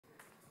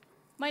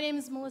My name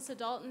is Melissa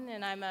Dalton,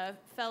 and I'm a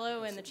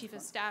fellow and the Chief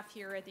of Staff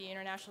here at the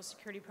International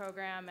Security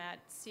Program at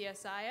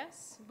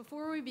CSIS.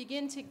 Before we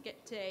begin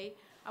today,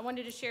 I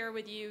wanted to share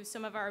with you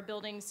some of our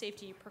building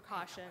safety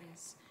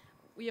precautions.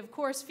 We, of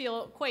course,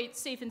 feel quite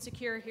safe and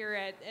secure here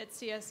at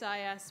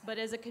CSIS, but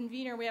as a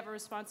convener, we have a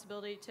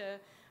responsibility to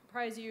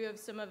apprise you of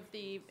some of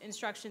the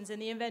instructions in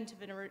the event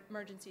of an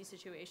emergency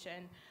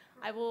situation.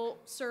 I will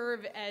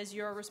serve as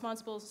your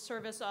responsible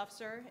service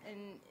officer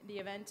in the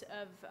event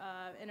of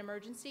an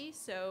emergency,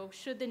 so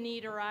should the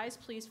need arise,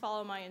 please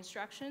follow my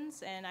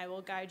instructions, and I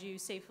will guide you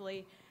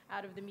safely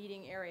out of the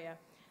meeting area.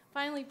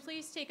 Finally,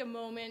 please take a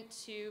moment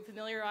to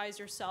familiarize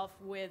yourself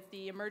with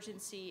the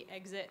emergency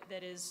exit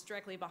that is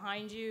directly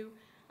behind you.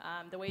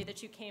 The way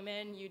that you came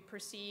in, you'd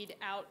proceed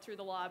out through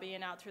the lobby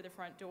and out through the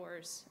front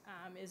doors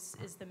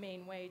is the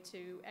main way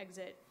to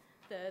exit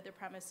the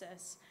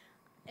premises.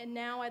 And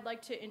now I'd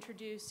like to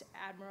introduce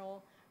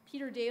Admiral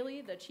Peter Daly,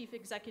 the Chief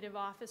Executive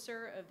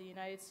Officer of the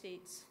United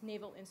States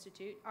Naval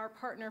Institute, our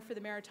partner for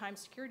the Maritime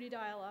Security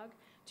Dialogue,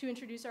 to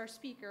introduce our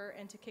speaker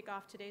and to kick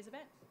off today's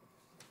event.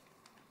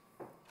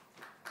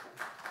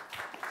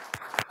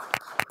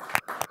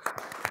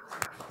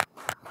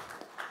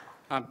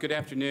 Good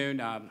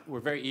afternoon.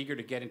 We're very eager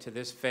to get into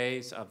this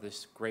phase of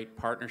this great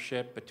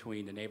partnership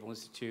between the Naval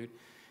Institute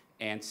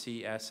and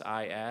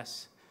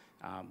CSIS.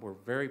 We're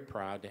very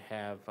proud to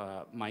have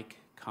Mike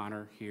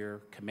Connor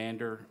here,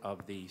 commander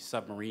of the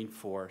Submarine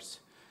Force.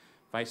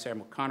 Vice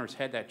Admiral Connor's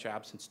had that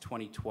job since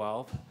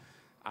 2012.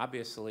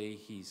 Obviously,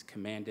 he's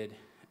commanded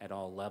at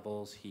all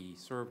levels. He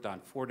served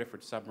on 4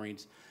 different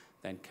submarines,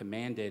 then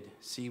commanded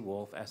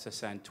Seawolf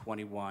SSN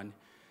 21.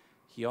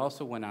 He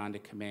also went on to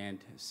command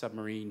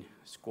Submarine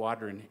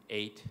Squadron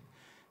 8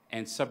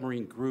 and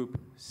Submarine Group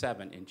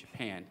 7 in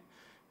Japan.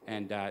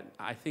 And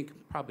I think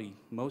probably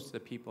most of the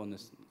people in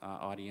this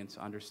audience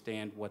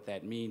understand what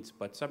that means,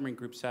 but Submarine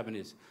Group 7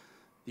 is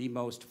the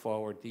most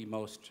forward, the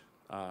most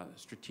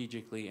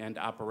strategically and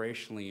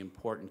operationally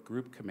important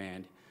group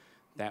command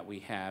that we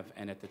have.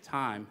 And at the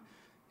time,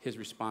 his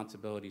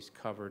responsibilities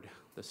covered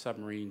the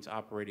submarines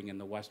operating in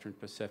the Western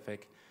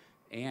Pacific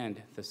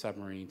and the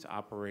submarines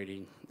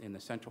operating in the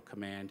Central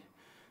Command,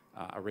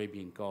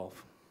 Arabian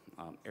Gulf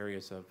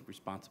areas of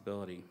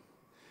responsibility.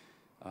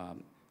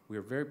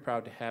 We're very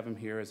proud to have him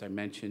here, as I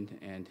mentioned,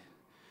 and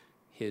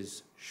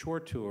his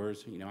short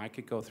tours, you know, I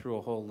could go through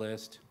a whole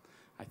list.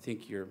 I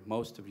think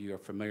most of you are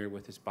familiar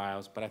with his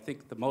bios, but I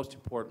think the most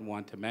important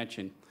one to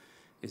mention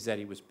is that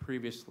he was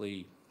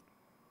previously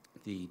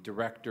the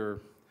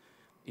director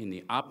in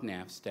the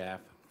OPNAV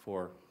staff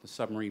for the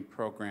submarine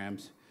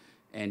programs,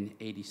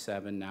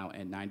 N87, now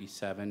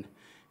N97,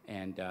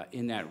 and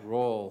in that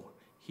role,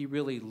 he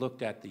really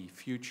looked at the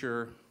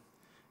future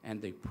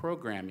and the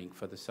programming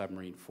for the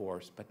submarine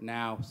force, but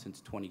now, since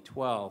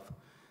 2012,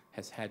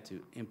 has had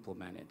to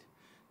implement it.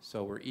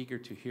 So we're eager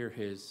to hear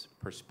his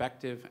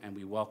perspective, and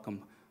we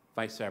welcome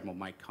Vice Admiral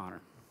Mike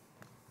Connor.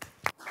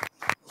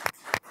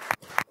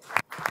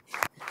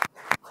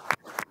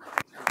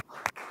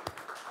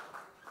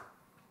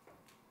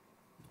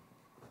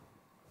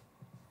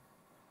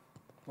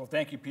 Well,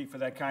 thank you, Pete, for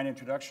that kind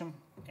introduction.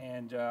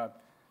 And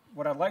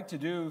what I'd like to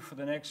do for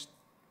the next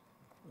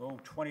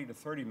 20 to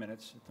 30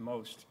 minutes at the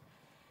most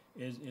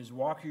is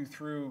walk you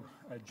through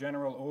a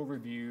general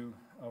overview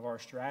of our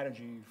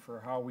strategy for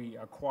how we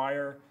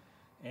acquire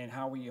and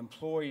how we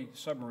employ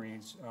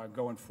submarines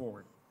going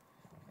forward.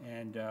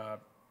 And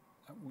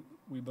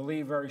we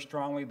believe very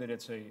strongly that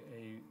it's a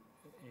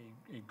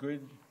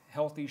good,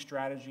 healthy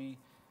strategy.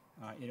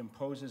 It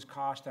imposes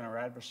cost on our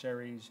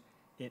adversaries.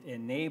 It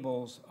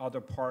enables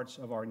other parts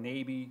of our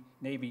Navy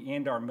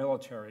and our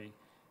military,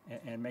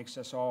 and makes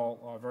us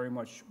all very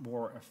much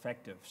more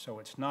effective. So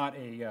it's not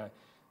a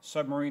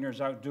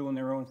submariners out doing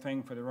their own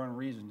thing for their own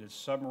reasons. It's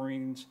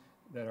submarines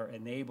that are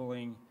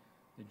enabling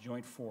the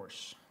joint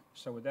force.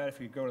 So with that, if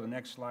you go to the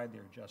next slide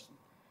there, Justin.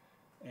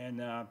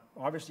 And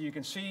obviously you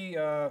can see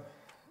the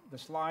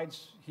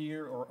slides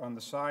here or on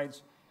the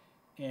sides,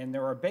 and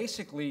there are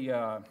basically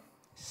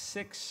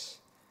 6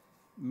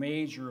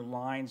 major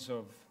lines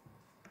of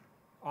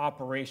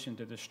operation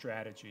to this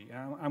strategy.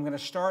 I'm going to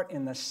start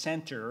in the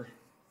center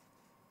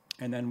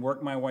and then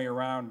work my way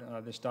around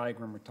this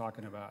diagram we're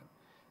talking about.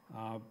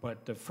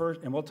 But the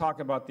first, and we'll talk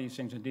about these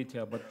things in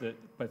detail,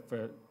 but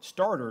for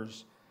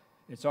starters,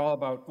 it's all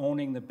about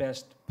owning the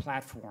best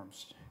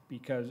platforms,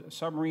 because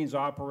submarines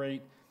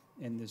operate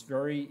in this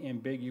very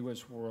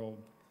ambiguous world,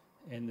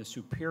 and the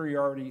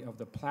superiority of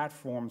the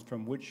platforms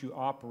from which you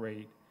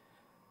operate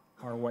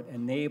are what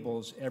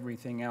enables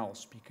everything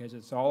else, because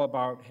it's all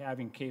about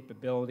having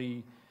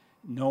capability,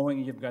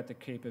 knowing you've got the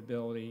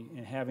capability,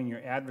 and having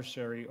your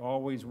adversary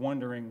always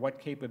wondering what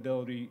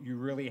capability you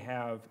really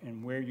have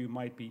and where you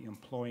might be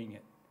employing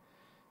it.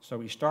 So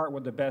we start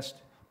with the best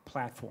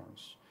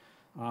platforms.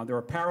 There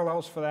are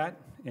parallels for that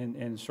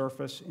in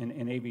surface and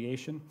in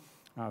aviation,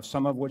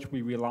 some of which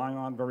we rely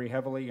on very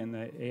heavily in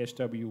the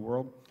ASW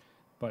world.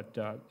 But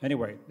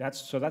anyway,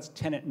 that's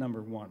tenet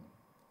number 1.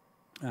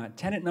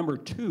 Tenet number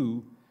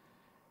 2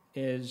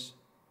 is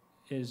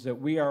is that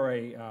we are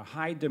a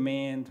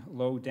high-demand,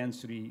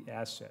 low-density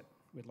asset.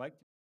 We'd like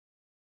to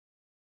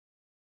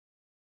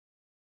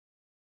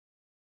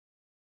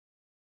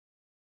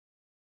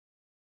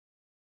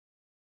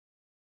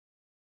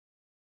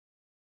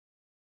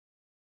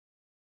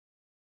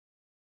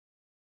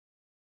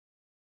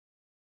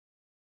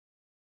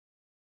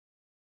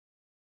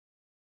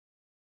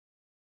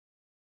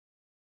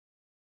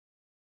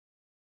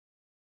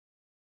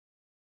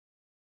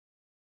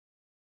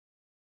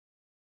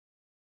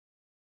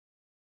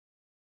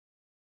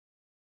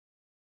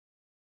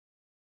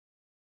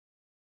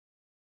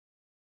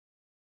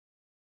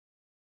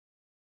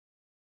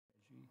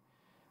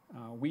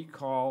we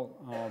call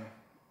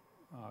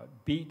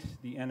beat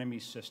the enemy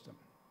system.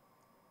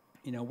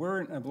 You know,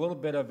 we're in a little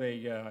bit of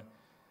a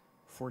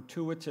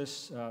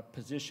fortuitous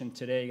position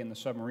today in the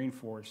submarine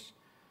force,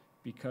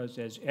 because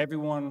as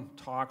everyone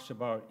talks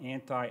about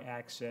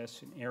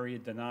anti-access and area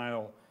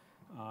denial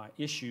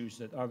issues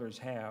that others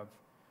have,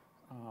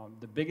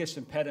 the biggest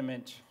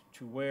impediment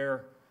to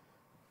where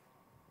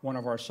one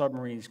of our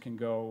submarines can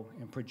go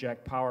and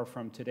project power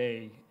from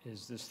today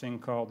is this thing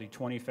called the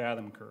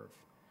 20-fathom curve.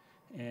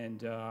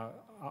 And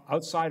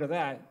outside of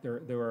that,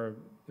 there are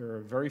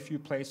very few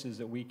places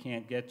that we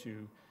can't get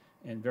to,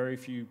 and very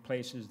few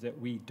places that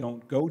we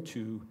don't go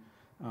to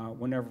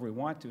whenever we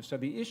want to. So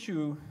the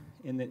issue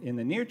in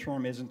the near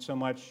term isn't so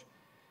much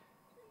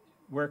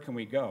where can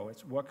we go,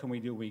 it's what can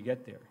we do when we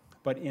get there.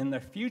 But in the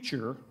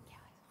future,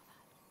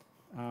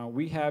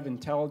 we have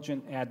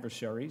intelligent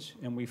adversaries,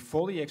 and we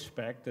fully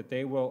expect that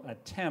they will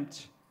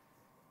attempt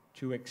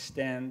to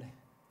extend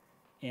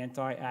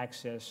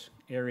anti-access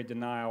area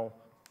denial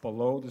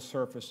below the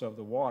surface of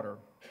the water.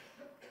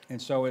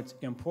 And so it's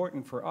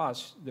important for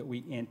us that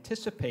we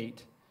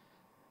anticipate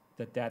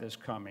that that is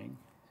coming,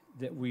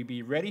 that we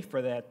be ready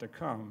for that to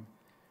come.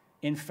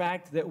 In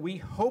fact, that we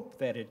hope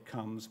that it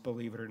comes,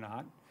 believe it or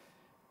not,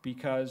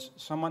 because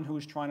someone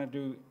who's trying to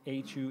do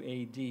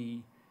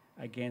A2AD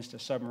against a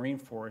submarine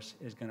force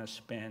is going to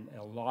spend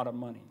a lot of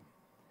money.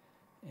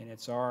 And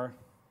it's our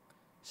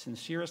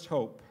sincerest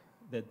hope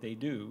that they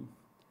do.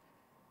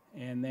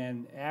 And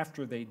then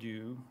after they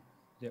do,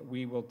 that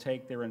we will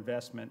take their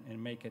investment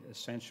and make it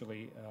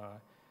essentially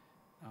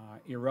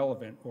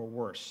irrelevant or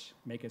worse,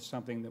 make it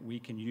something that we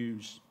can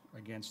use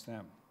against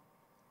them.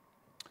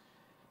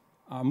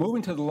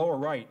 Moving to the lower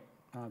right,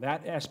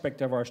 that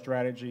aspect of our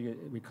strategy,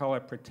 we call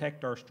it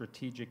protect our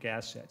strategic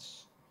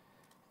assets.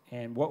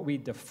 And what we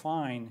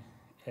define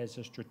as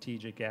a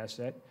strategic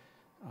asset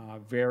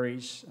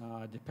varies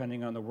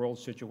depending on the world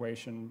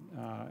situation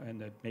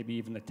and maybe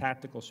even the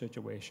tactical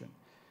situation.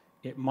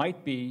 It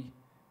might be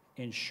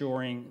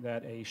ensuring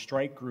that a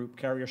strike group,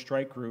 carrier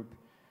strike group,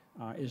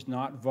 is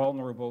not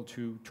vulnerable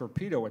to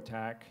torpedo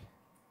attack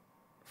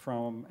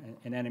from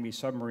an enemy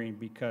submarine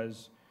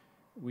because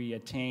we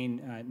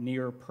attain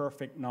near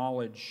perfect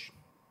knowledge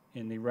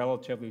in the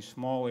relatively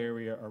small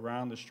area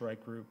around the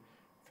strike group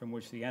from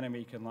which the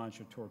enemy can launch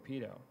a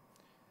torpedo.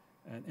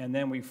 And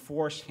then we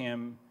force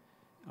him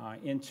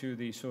into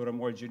the sort of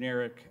more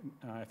generic,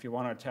 if you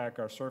want to attack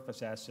our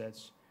surface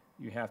assets,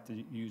 you have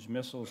to use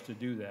missiles to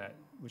do that,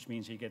 which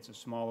means he gets a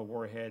smaller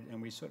warhead,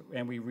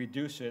 and we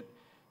reduce it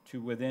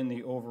to within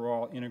the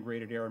overall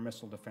integrated air and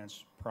missile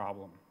defense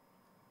problem.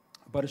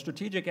 But a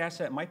strategic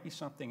asset might be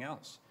something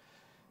else.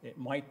 It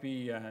might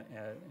be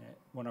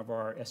one of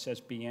our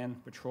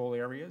SSBN patrol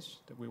areas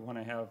that we want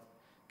to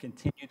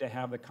continue to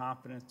have the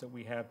confidence that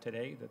we have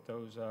today, that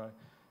those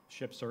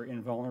ships are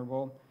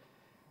invulnerable.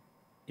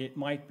 It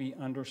might be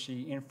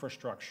undersea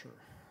infrastructure.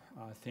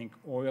 Think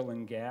oil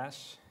and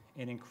gas,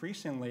 and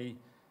increasingly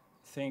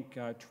think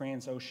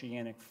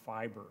transoceanic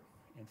fiber,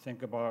 and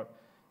think about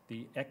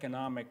the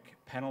economic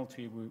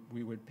penalty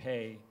we would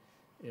pay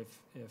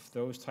if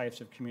those types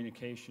of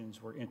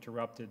communications were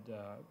interrupted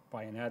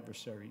by an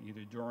adversary,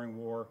 either during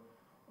war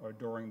or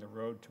during the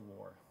road to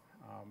war.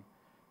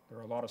 There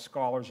are a lot of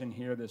scholars in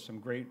here. There's some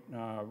great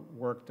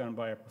work done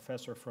by a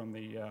professor from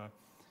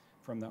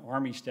the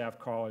Army Staff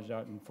College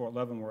out in Fort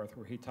Leavenworth,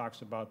 where he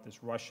talks about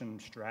this Russian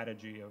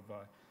strategy of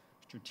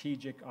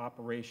strategic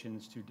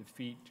operations to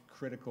defeat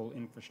critical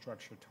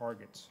infrastructure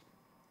targets.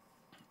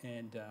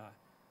 And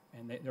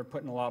they're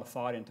putting a lot of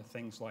thought into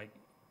things like,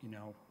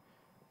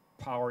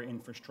 power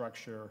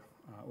infrastructure,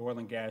 oil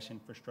and gas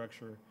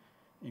infrastructure,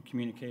 and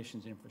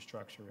communications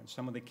infrastructure. And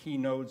some of the key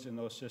nodes in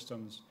those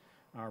systems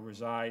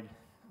reside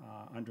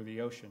under the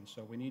ocean.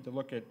 So we need to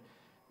look at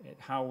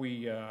how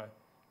we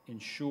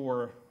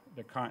ensure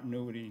the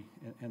continuity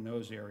in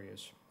those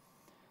areas.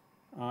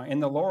 In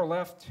the lower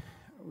left,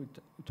 we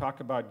talk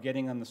about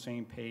getting on the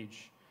same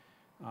page.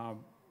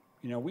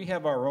 We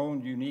have our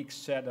own unique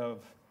set of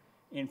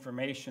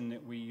information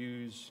that we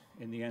use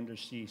in the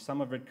undersea.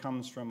 Some of it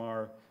comes from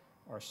our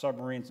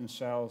submarines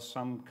themselves.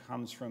 Some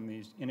comes from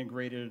these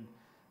integrated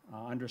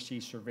undersea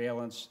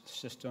surveillance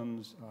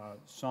systems.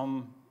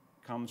 Some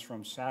comes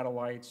from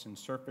satellites and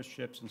surface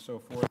ships and so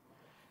forth.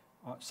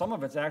 Some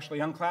of it's actually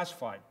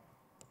unclassified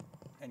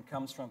and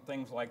comes from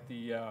things like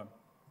the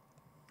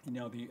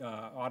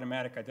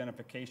automatic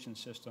identification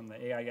system,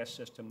 the AIS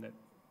system that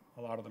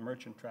a lot of the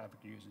merchant traffic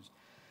uses.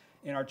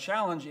 And our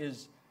challenge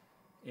is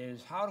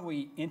how do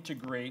we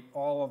integrate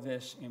all of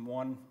this in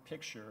one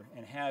picture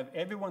and have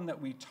everyone that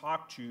we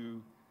talk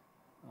to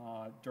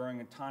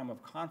during a time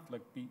of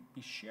conflict be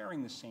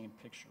sharing the same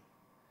picture.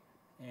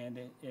 And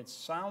it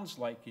sounds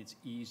like it's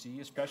easy,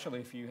 especially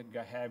if you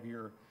have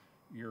your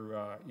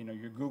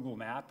Google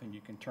map and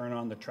you can turn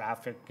on the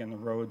traffic and the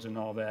roads and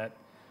all that.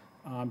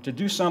 To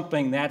do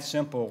something that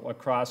simple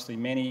across the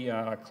many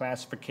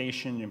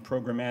classification and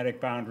programmatic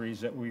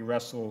boundaries that we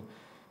wrestle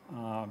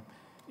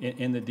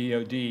in the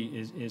DoD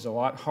is a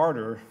lot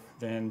harder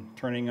than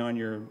turning on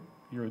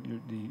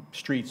the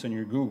streets on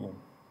your Google.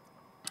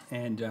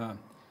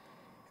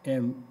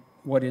 And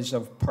what is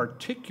of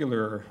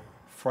particular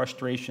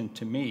frustration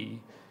to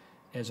me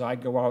as I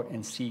go out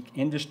and seek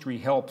industry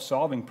help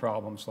solving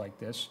problems like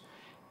this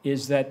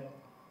is that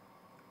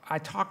I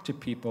talk to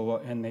people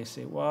and they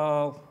say,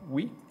 well,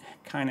 we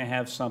kind of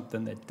have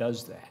something that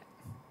does that.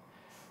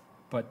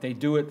 But they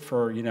do it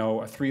for,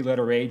 a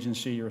three-letter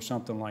agency or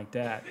something like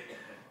that,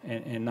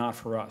 and not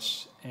for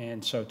us.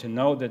 And so to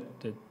know that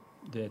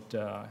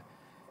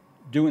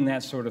doing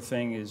that sort of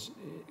thing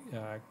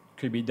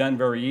could be done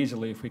very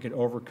easily if we could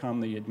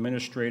overcome the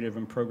administrative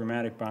and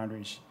programmatic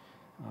boundaries,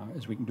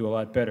 as we can do a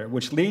lot better.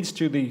 Which leads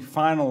to the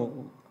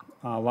final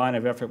line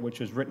of effort,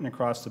 which is written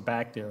across the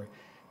back there,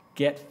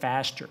 get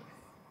faster.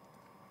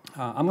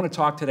 I'm going to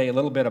talk today a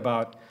little bit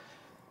about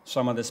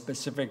some of the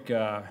specific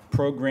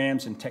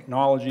programs and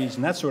technologies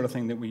and that sort of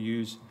thing that we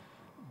use.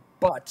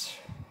 But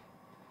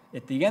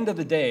at the end of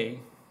the day,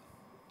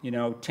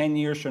 10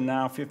 years from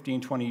now,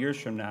 15, 20 years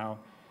from now,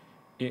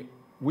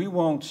 we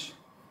won't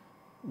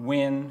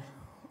win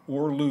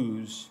or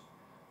lose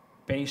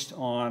based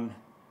on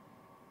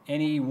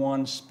any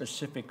one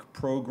specific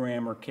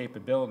program or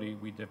capability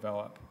we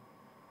develop.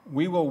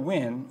 We will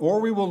win or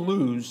we will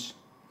lose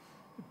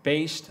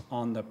based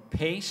on the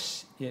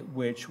pace at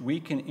which we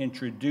can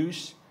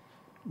introduce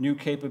new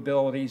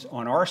capabilities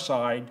on our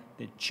side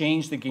that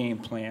change the game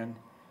plan,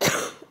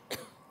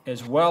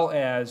 as well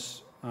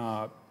as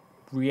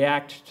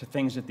react to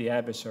things that the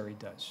adversary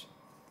does.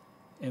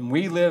 And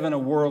we live in a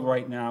world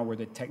right now where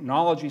the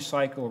technology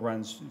cycle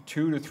runs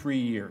 2 to 3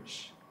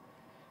 years.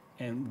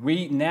 And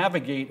we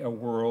navigate a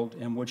world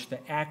in which the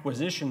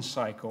acquisition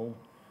cycle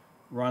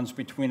runs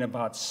between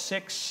about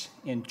 6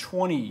 and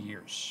 20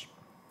 years.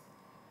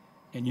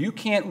 And you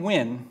can't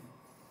win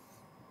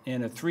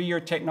in a 3-year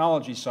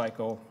technology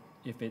cycle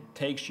if it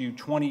takes you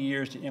 20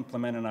 years to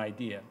implement an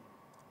idea.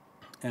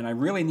 And I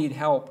really need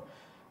help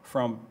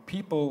from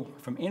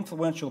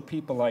influential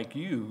people like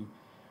you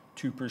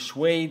to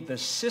persuade the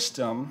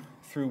system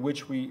through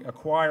which we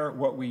acquire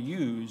what we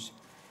use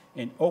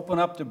and open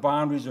up the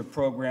boundaries of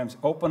programs,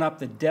 open up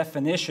the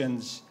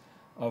definitions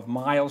of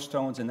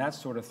milestones and that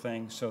sort of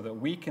thing so that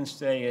we can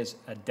stay as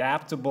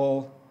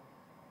adaptable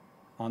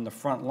on the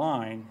front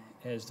line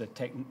as the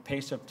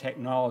pace of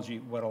technology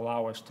would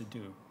allow us to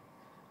do.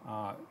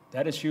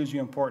 That is hugely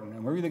important.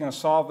 And we're either going to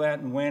solve that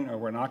and win, or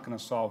we're not going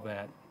to solve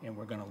that and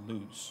we're going to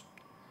lose.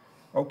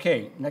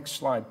 Okay, next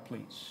slide,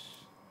 please.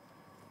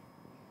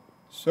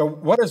 So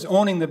what does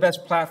owning the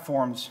best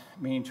platforms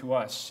mean to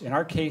us? In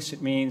our case,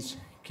 it means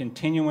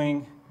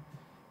continuing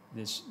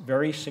this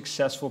very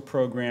successful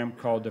program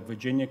called the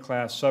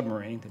Virginia-class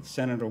submarine that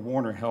Senator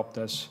Warner helped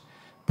us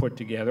put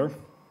together.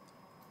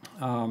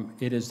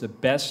 It is the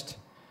best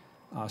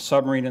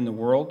submarine in the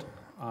world,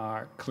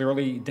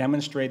 clearly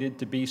demonstrated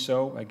to be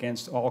so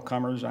against all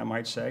comers, I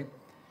might say.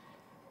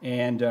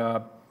 And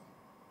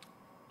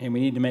we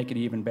need to make it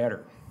even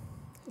better.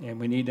 And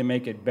we need to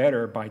make it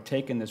better by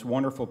taking this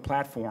wonderful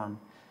platform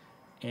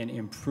and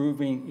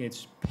improving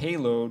its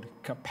payload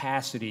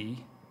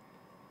capacity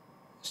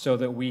so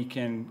that we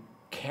can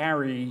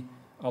carry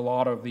a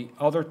lot of the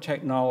other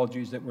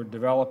technologies that we're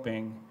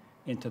developing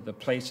into the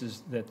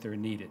places that they're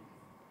needed.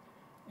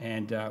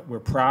 And we're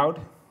proud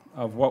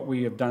of what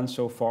we have done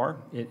so far.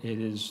 It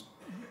is,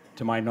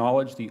 to my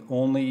knowledge, the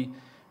only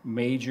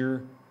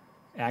major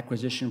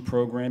acquisition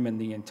program in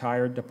the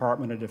entire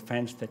Department of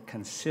Defense that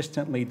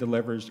consistently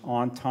delivers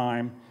on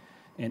time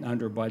and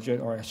under budget,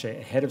 or I say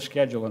ahead of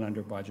schedule and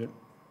under budget.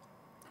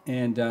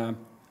 And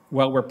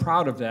while we're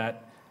proud of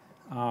that,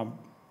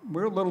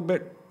 we're a little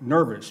bit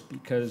nervous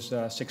because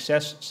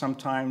success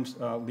sometimes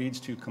leads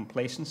to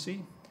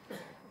complacency,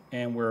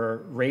 and we're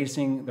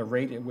raising the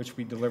rate at which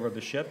we deliver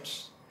the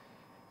ships.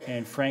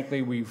 And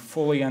frankly, we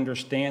fully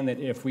understand that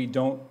if we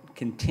don't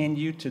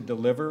continue to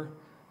deliver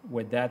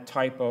with that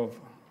type of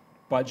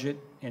budget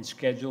and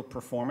schedule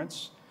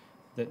performance,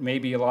 that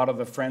maybe a lot of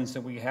the friends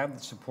that we have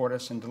that support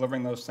us in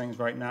delivering those things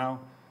right now,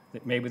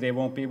 that maybe they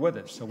won't be with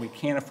us. So we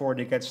can't afford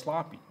to get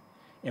sloppy.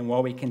 And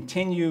while we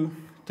continue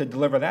to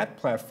deliver that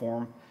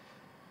platform,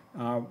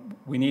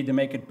 we need to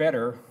make it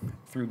better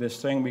through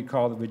this thing we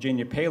call the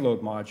Virginia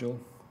Payload Module,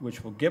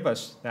 which will give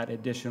us that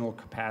additional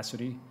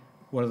capacity,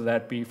 whether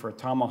that be for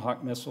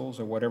Tomahawk missiles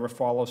or whatever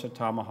follows a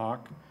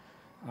Tomahawk,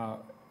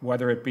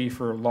 whether it be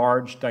for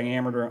large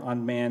diameter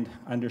unmanned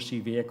undersea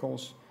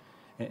vehicles,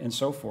 and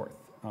so forth.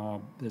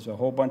 There's a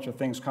whole bunch of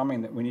things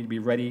coming that we need to be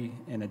ready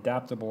and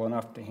adaptable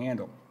enough to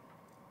handle.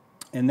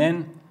 And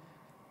then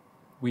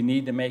we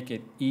need to make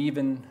it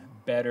even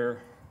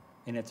better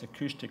in its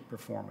acoustic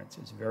performance.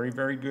 It's very,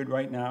 very good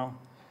right now,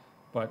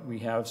 but we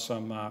have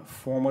some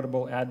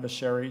formidable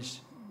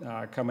adversaries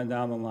coming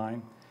down the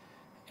line.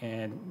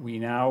 And we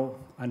now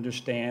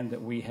understand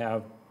that we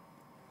have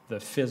the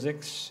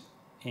physics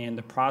and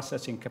the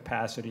processing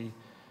capacity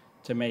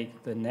to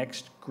make the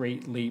next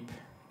great leap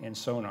in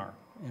sonar.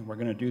 And we're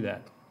going to do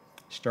that,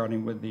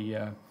 starting with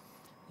the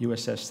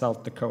USS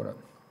South Dakota.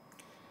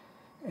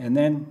 And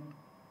then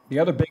the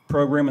other big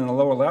program in the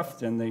lower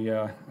left, and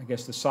I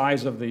guess the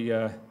size of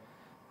the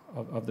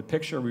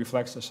picture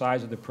reflects the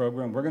size of the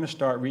program. We're going to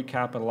start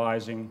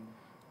recapitalizing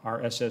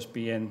our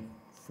SSBN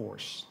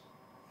force,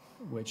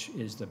 which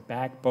is the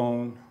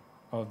backbone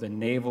of the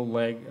naval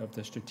leg of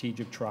the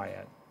strategic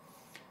triad.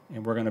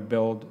 And we're going to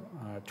build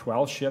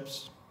 12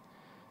 ships.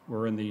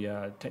 We're in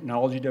the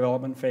technology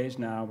development phase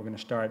now. We're going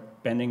to start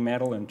bending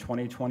metal in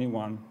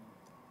 2021,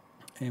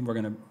 and we're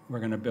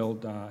going to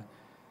build.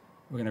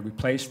 We're going to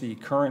replace the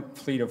current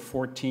fleet of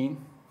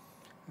 14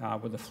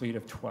 with a fleet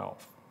of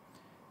 12,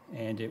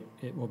 and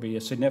it will be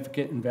a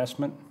significant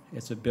investment.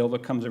 It's a bill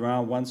that comes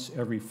around once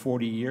every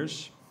 40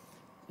 years,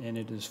 and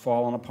it has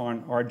fallen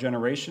upon our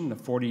generation. The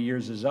 40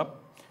 years is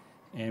up,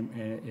 and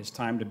it's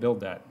time to build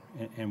that,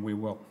 and we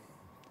will.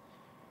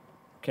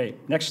 Okay,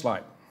 next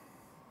slide.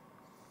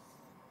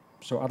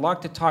 So I'd like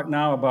to talk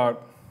now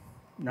about,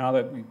 now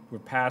that we're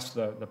past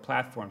the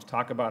platforms,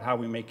 talk about how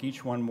we make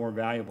each one more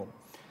valuable.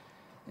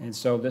 And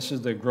so this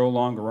is the grow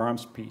longer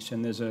arms piece,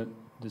 and there's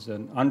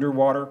an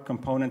underwater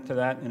component to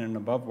that and an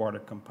above water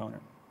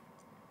component.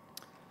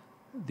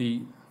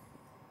 The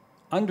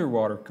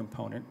underwater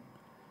component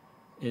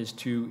is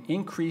to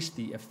increase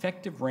the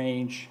effective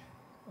range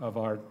of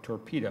our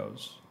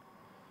torpedoes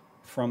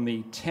from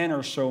the 10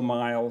 or so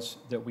miles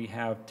that we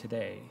have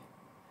today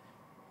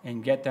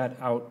and get that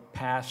out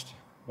past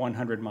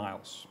 100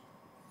 miles.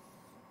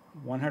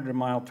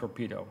 100-mile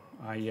torpedo.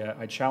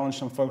 I challenged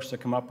some folks to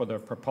come up with a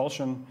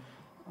propulsion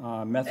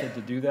method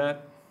to do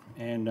that,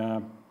 and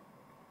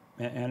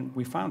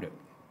we found it.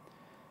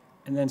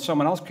 And then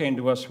someone else came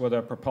to us with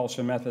a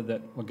propulsion method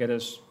that will get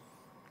us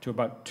to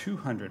about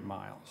 200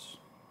 miles,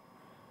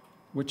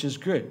 which is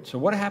good. So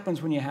what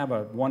happens when you have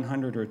a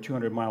 100 or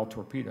 200-mile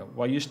torpedo?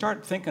 Well, you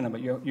start thinking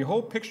about your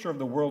whole picture of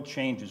the world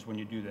changes when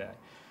you do that.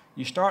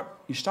 You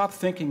stop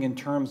thinking in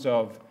terms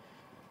of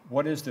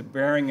what is the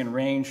bearing and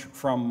range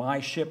from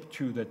my ship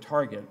to the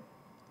target,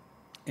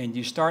 and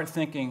you start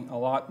thinking a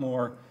lot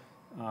more,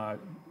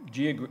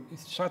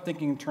 start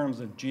thinking in terms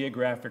of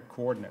geographic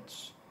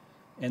coordinates.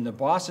 And the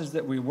bosses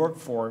that we work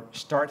for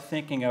start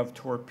thinking of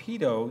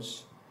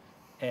torpedoes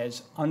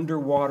as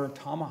underwater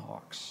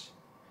tomahawks,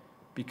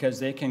 because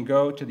they can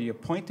go to the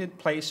appointed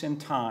place in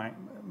time,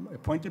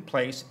 appointed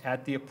place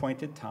at the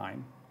appointed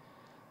time.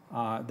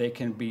 They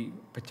can be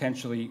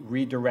potentially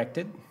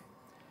redirected.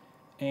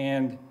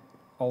 And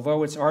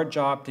although it's our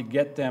job to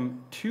get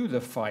them to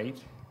the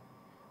fight,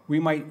 we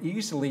might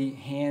easily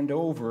hand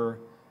over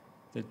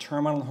the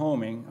terminal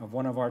homing of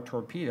one of our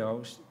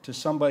torpedoes to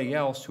somebody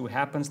else who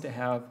happens to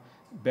have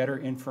better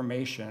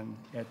information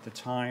at the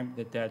time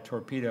that that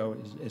torpedo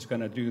is going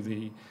to do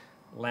the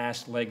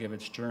last leg of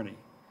its journey.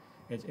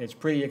 It's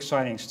pretty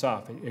exciting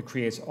stuff. It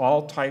creates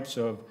all types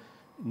of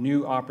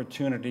new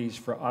opportunities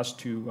for us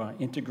to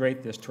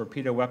integrate this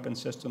torpedo weapon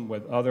system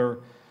with other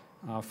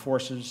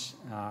forces,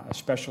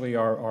 especially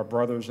our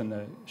brothers in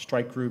the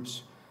strike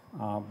groups,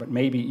 but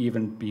maybe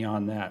even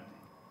beyond that.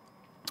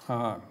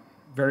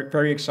 Very,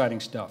 very exciting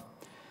stuff.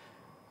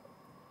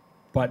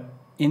 But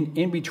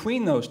in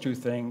between those two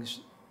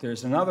things,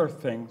 there's another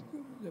thing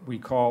that we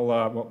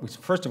call,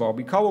 first of all,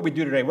 we call what we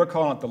do today, we're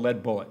calling it the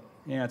lead bullet.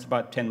 Yeah, it's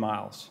about 10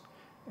 miles.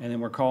 And then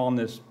we're calling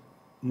this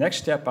next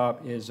step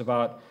up is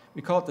about,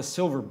 we call it the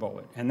silver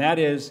bullet. And that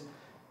is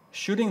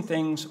shooting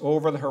things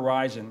over the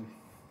horizon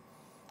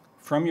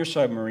from your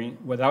submarine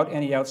without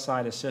any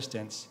outside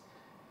assistance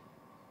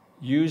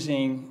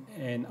using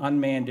an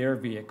unmanned air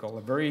vehicle,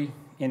 a very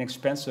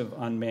inexpensive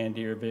unmanned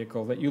air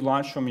vehicle that you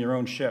launch from your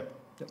own ship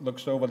that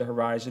looks over the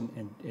horizon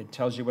and it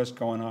tells you what's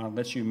going on,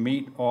 lets you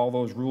meet all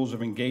those rules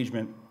of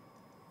engagement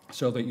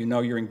so that you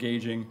know you're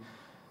engaging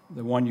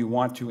the one you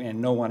want to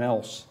and no one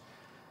else.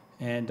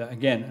 And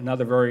again,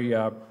 another very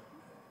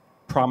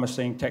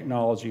promising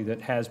technology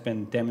that has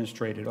been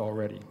demonstrated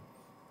already.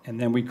 And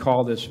then we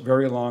call this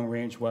very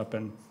long-range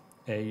weapon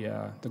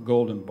the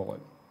golden bullet,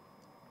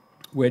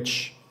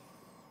 which,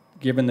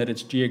 given that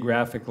it's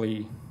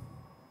geographically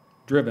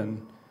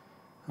driven,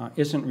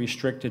 isn't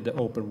restricted to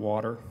open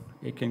water.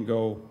 It can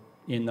go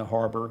in the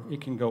harbor.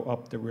 It can go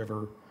up the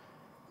river.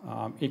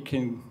 It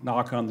can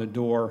knock on the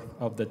door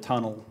of the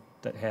tunnel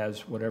that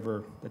has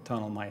whatever the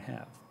tunnel might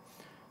have.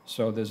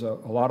 So there's a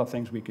lot of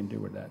things we can do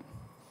with that.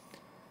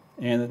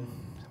 And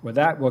with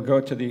that, we'll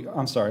go to the,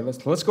 I'm sorry,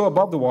 let's go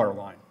above the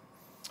waterline.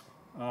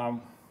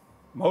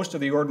 Most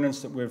of the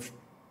ordnance that we've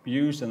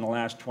used in the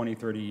last 20,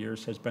 30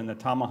 years has been the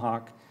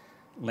Tomahawk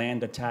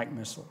land attack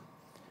missile.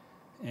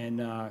 And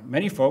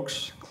many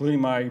folks, including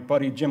my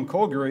buddy Jim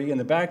Colgery in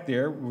the back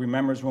there,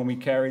 remembers when we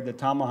carried the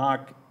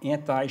Tomahawk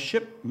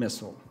anti-ship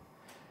missile.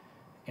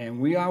 And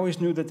we always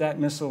knew that that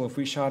missile, if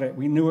we shot it,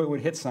 we knew it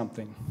would hit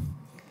something.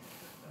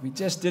 We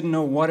just didn't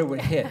know what it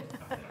would hit.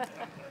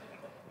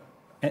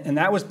 And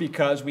that was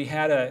because we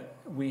had a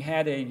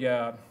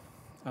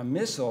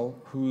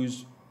missile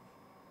whose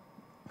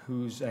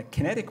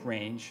kinetic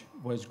range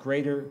was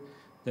greater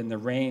than the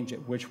range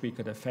at which we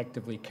could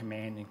effectively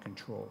command and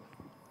control.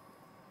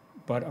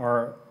 But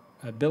our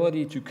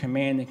ability to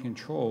command and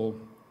control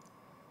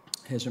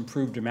has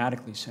improved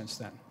dramatically since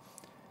then.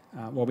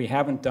 What we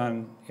haven't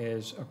done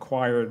is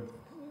acquired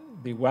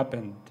the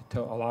weapon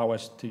to allow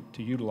us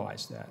to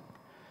utilize that.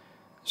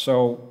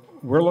 So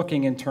we're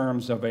looking in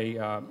terms of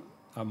a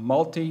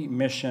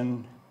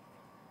multi-mission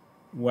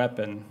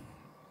weapon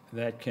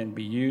that can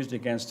be used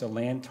against a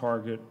land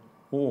target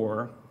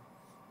or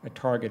a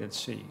target at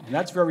sea. And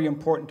that's very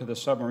important to the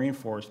submarine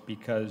force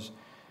because,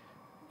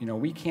 you know,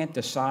 we can't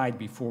decide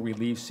before we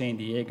leave San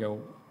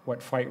Diego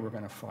what fight we're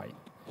going to fight.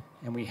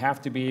 And we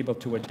have to be able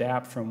to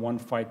adapt from one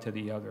fight to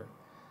the other.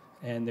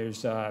 And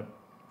there's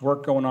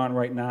work going on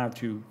right now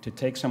to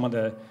take some of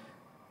the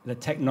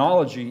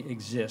technology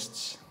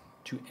exists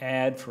to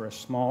add for a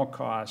small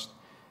cost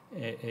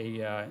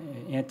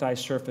an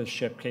anti-surface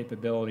ship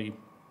capability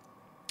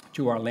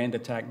to our land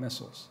attack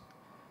missiles.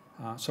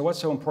 So what's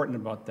so important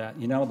about that?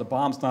 You know, the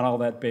bomb's not all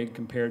that big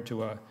compared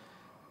to a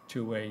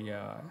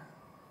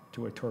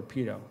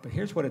torpedo. But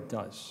here's what it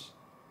does.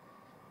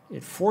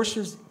 It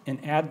forces an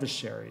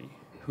adversary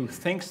who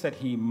thinks that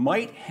he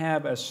might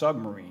have a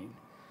submarine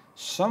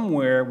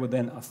somewhere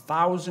within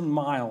 1,000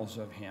 miles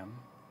of him.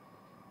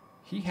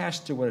 He has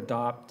to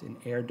adopt an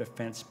air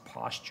defense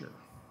posture.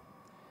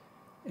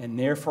 And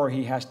therefore,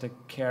 he has to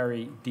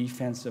carry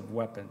defensive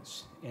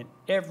weapons. And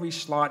every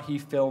slot he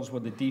fills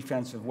with a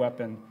defensive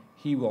weapon,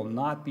 he will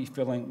not be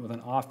filling with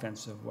an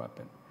offensive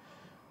weapon.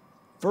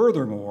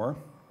 Furthermore,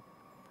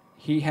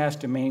 he has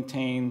to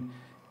maintain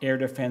air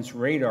defense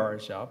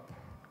radars up,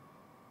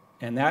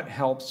 and that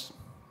helps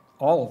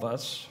all of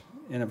us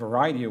in a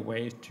variety of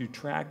ways to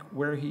track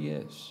where he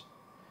is.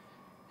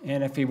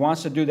 And if he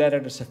wants to do that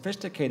at a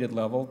sophisticated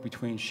level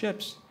between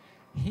ships,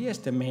 he has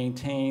to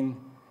maintain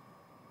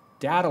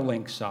data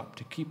links up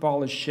to keep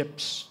all his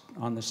ships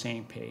on the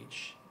same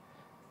page.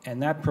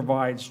 And that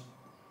provides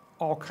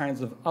all kinds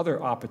of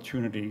other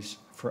opportunities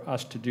for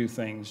us to do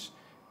things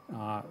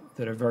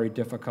that are very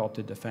difficult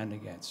to defend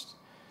against.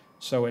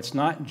 So it's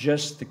not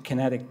just the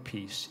kinetic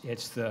piece,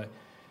 it's the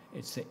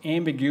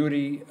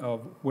ambiguity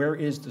of where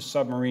is the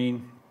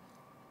submarine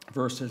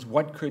versus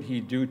what could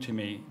he do to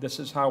me. This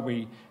is how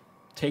we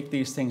take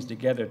these things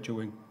together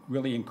to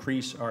really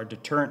increase our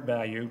deterrent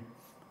value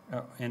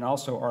and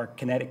also our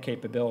kinetic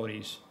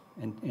capabilities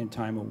in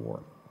time of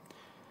war.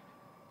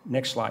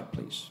 Next slide,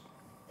 please.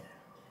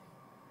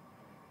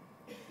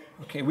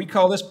 Okay, we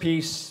call this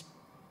piece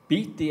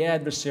Beat the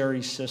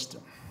Adversary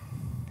System.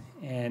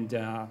 And,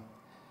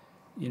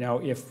 you know,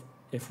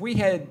 if we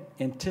had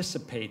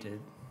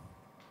anticipated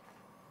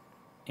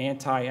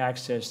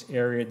anti-access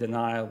area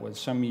denial with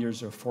some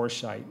years of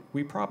foresight,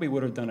 we probably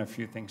would have done a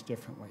few things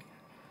differently.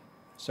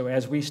 So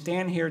as we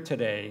stand here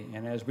today,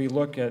 and as we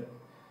look at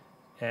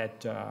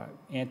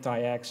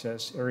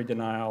anti-access area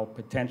denial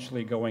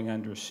potentially going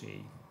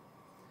undersea,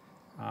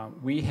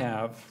 we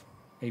have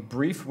a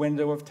brief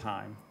window of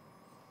time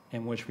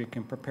in which we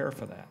can prepare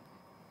for that.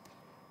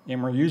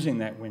 And we're using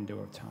that window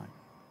of time.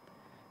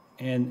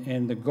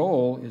 And the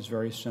goal is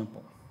very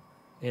simple.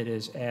 It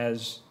is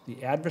as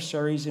the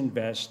adversaries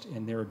invest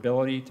in their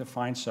ability to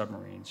find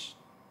submarines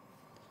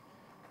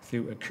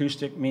through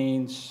acoustic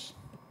means,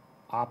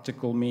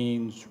 optical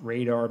means,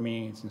 radar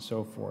means, and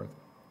so forth,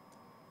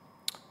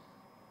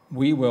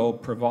 we will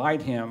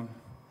provide him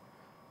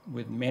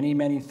with many,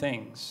 many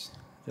things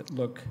that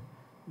look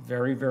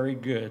very, very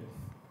good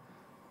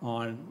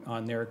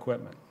on their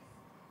equipment.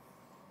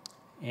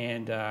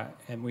 And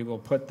we will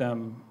put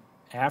them,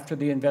 after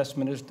the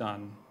investment is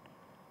done,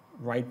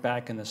 right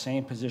back in the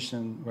same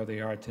position where they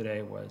are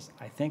today. Was,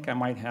 I think I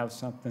might have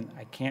something,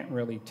 I can't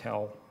really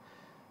tell,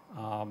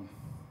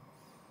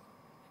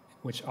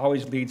 which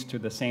always leads to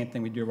the same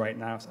thing we do right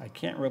now. I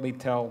can't really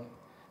tell,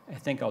 I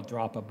think I'll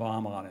drop a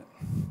bomb on it.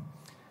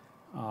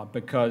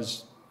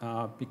 Because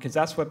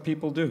that's what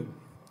people do.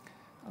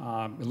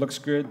 It looks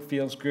good,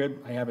 feels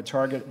good, I have a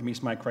target, it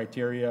meets my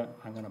criteria,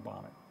 I'm gonna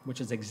bomb it,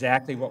 which is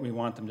exactly what we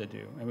want them to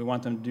do. And we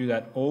want them to do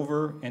that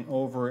over and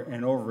over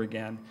and over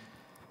again,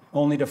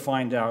 only to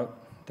find out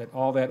that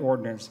all that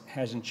ordnance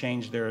hasn't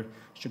changed their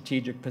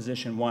strategic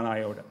position one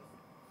iota,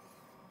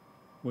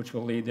 which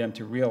will lead them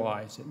to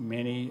realize that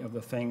many of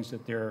the things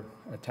that they're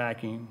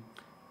attacking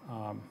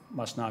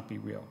must not be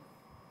real.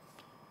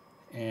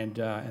 And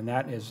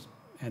that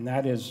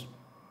is,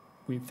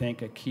 we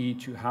think, a key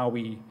to how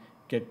we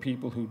get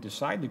people who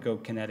decide to go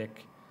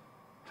kinetic,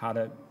 how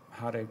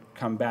to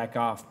come back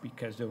off,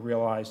 because they'll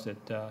realize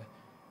that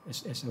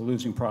it's a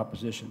losing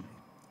proposition.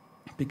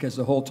 Because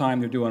the whole time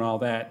they're doing all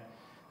that,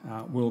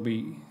 we'll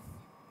be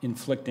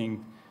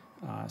inflicting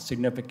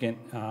significant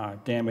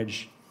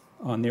damage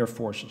on their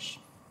forces.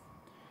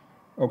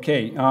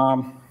 Okay,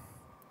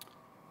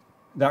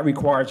 that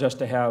requires us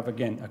to have,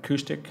 again,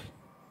 acoustic,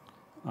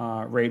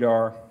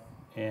 radar,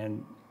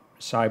 and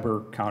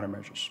cyber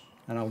countermeasures.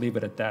 And I'll leave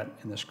it at that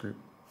in this group.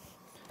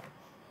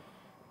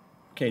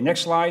 Okay,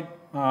 next slide.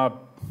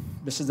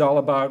 This is all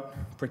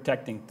about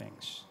protecting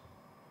things.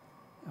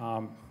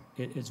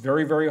 It's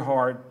very, very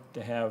hard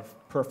to have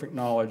perfect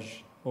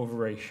knowledge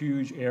over a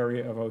huge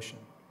area of ocean.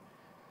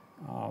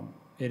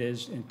 It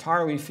is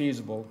entirely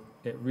feasible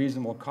at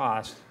reasonable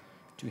cost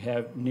to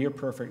have near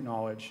perfect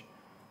knowledge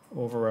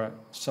over a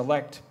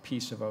select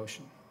piece of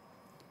ocean.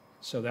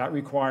 So that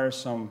requires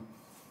some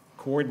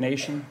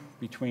coordination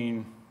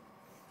between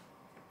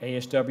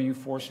ASW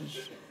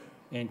forces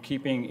and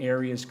keeping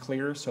areas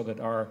clear so that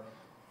our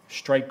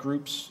strike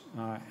groups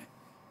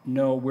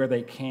know where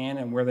they can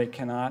and where they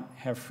cannot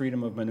have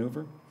freedom of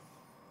maneuver.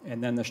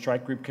 And then the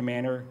strike group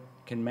commander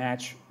can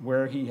match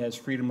where he has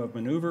freedom of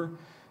maneuver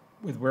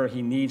with where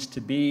he needs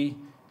to be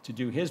to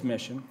do his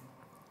mission.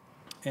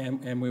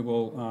 And we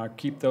will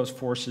keep those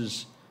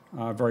forces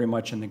very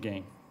much in the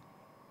game.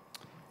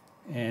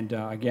 And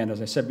again,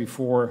 as I said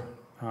before,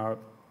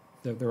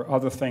 there are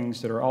other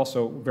things that are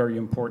also very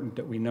important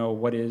that we know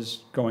what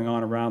is going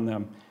on around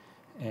them.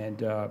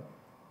 And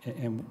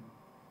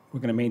we're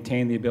going to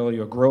maintain the ability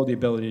or grow the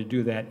ability to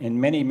do that in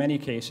many, many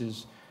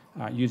cases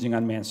using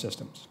unmanned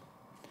systems.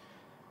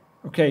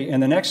 Okay,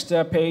 and the next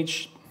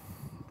page,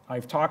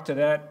 I've talked to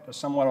that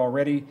somewhat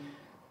already,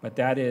 but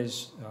that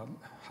is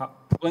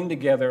pulling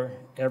together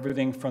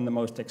everything from the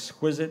most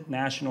exquisite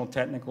national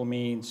technical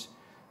means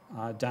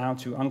down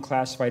to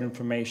unclassified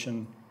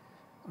information,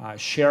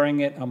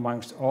 sharing it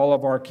amongst all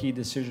of our key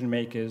decision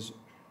makers,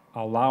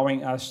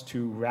 allowing us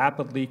to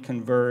rapidly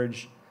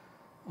converge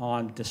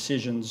on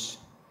decisions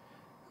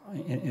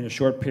in a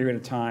short period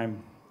of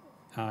time,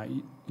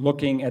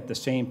 looking at the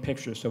same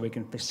picture so we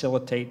can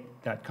facilitate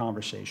that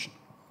conversation.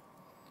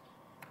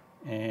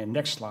 And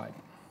next slide.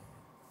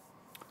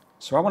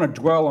 So I want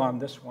to dwell on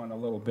this one a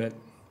little bit.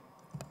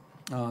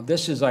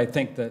 This is, I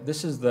think,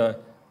 this is the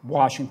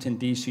Washington,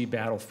 D.C.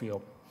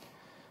 battlefield.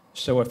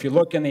 So if you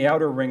look in the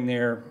outer ring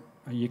there,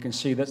 you can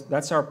see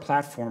that's our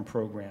platform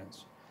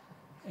programs.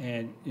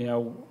 And, you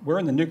know, we're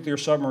in the nuclear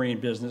submarine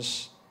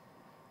business,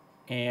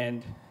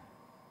 and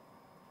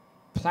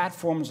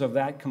platforms of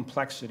that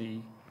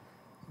complexity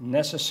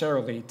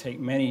necessarily take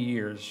many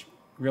years,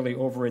 really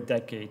over a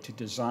decade, to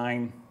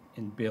design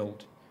and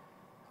build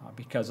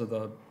because of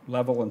the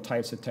level and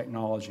types of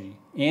technology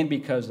and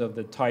because of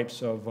the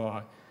types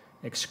of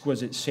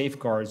exquisite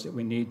safeguards that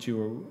we need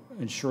to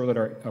ensure that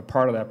are a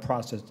part of that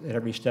process at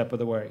every step of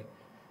the way.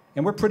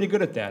 And we're pretty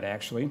good at that,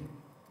 actually.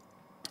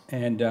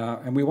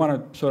 And we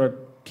want to sort of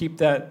keep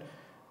that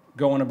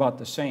going about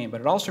the same. But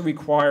it also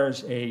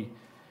requires a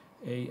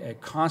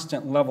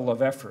constant level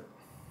of effort.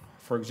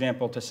 For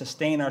example, to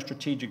sustain our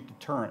strategic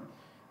deterrent,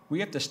 we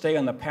have to stay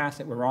on the path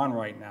that we're on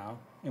right now,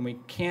 and we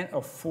can't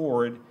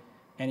afford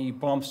any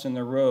bumps in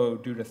the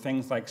road due to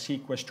things like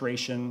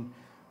sequestration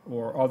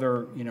or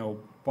other, you know,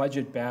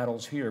 budget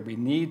battles here. We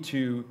need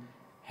to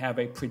have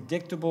a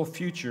predictable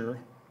future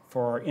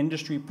for our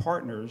industry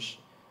partners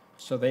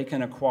so they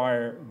can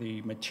acquire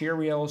the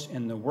materials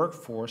and the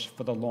workforce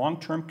for the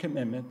long-term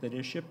commitment that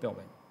is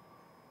shipbuilding.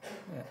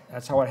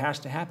 That's how it has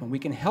to happen. We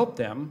can help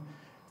them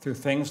through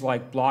things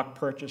like block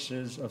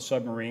purchases of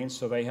submarines,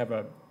 so they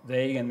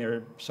and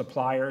their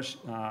suppliers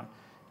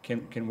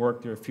can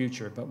work their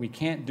future. But we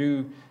can't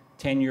do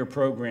 10-year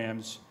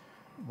programs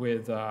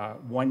with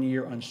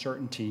 1-year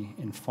uncertainty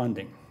in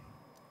funding.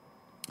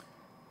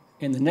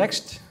 In the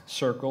next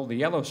circle, the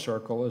yellow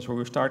circle, is where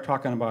we start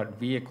talking about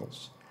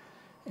vehicles.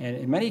 And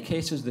in many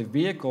cases, the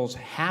vehicles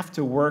have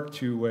to work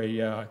to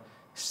a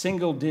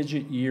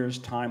single-digit years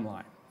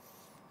timeline.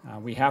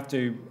 We have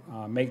to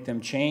make them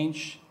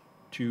change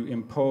to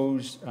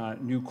impose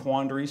new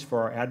quandaries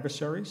for our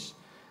adversaries.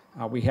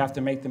 We have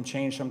to make them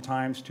change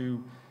sometimes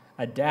to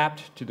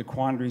adapt to the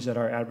quandaries that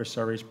our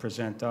adversaries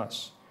present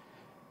us.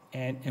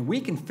 And we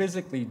can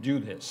physically do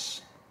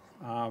this.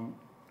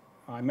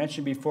 I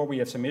mentioned before we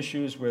have some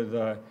issues with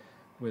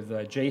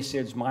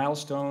JCID's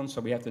milestones,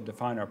 so we have to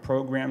define our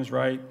programs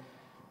right.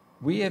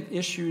 We have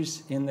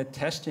issues in the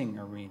testing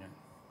arena.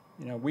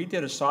 You know, we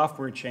did a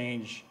software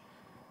change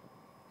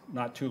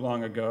not too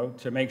long ago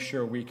to make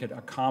sure we could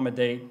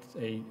accommodate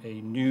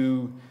a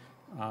new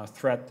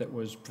threat that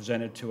was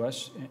presented to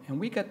us. And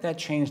we got that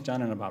change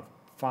done in about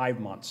 5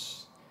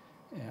 months,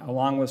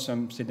 along with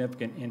some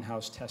significant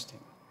in-house testing.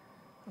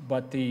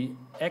 But the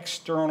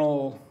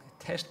external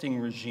testing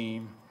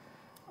regime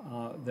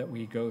that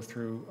we go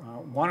through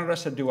wanted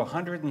us to do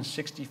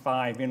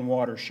 165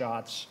 in-water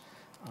shots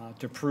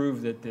to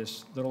prove that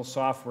this little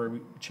software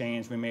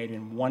change we made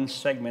in one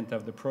segment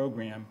of the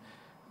program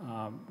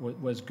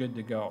was good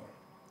to go.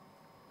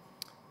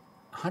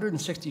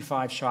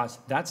 165 shots,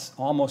 that's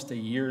almost a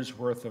year's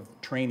worth of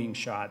training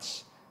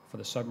shots for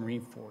the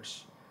submarine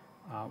force.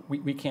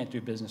 We can't do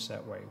business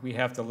that way. We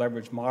have to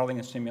leverage modeling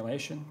and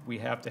simulation. We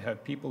have to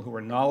have people who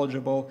are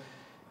knowledgeable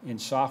in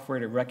software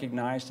to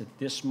recognize that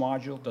this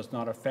module does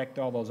not affect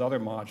all those other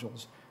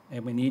modules,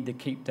 and we need to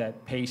keep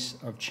that pace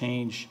of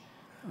change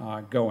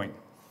going.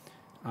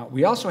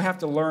 We also have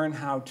to learn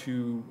how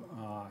to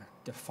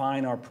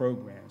define our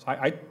programs.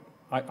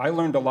 I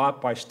learned a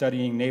lot by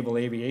studying naval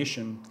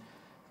aviation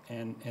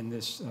and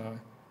this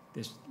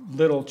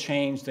little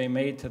change they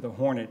made to the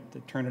Hornet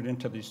that turned it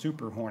into the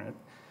Super Hornet,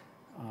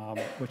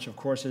 which of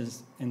course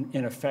is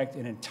in effect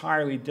an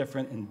entirely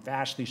different and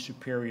vastly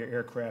superior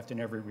aircraft in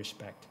every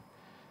respect.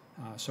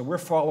 So we're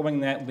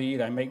following that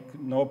lead. I make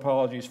no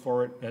apologies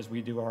for it as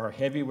we do our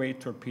heavyweight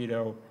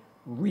torpedo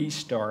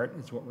restart,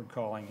 is what we're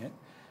calling it,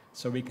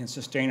 so we can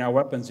sustain our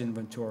weapons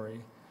inventory.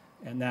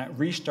 And that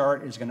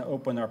restart is going to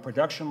open our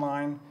production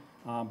line,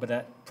 but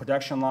that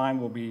production line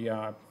will be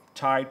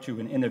tied to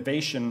an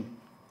innovation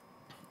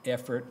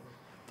effort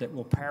that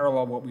will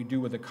parallel what we do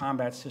with the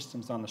combat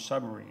systems on the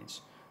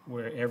submarines,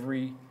 where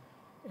every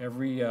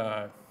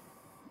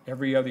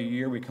other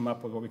year we come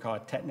up with what we call a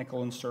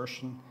technical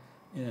insertion.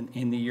 And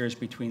in the years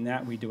between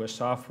that, we do a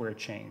software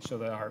change so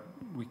that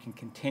we can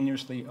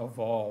continuously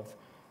evolve,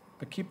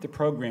 but keep the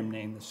program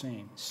name the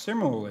same.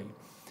 Similarly,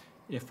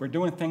 if we're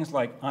doing things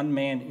like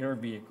unmanned air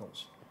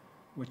vehicles,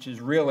 which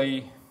is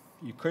really,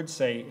 you could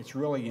say, it's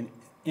really an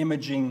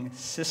imaging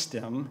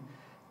system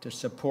to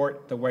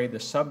support the way the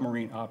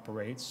submarine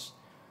operates.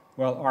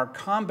 Well, our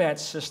combat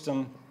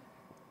system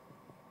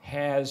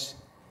has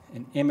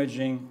an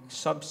imaging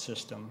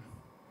subsystem.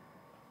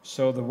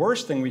 So the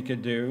worst thing we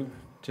could do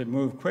to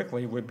move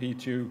quickly would be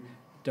to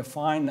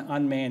define the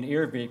unmanned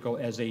air vehicle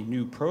as a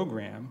new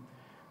program.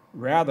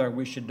 Rather,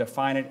 we should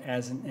define it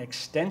as an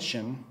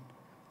extension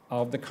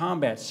of the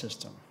combat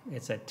system.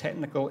 It's a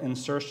technical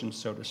insertion,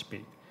 so to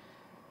speak.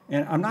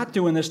 And I'm not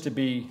doing this to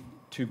be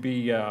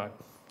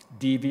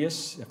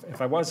devious. If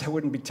I was, I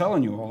wouldn't be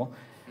telling you all.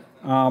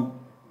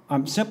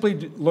 I'm simply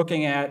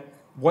looking at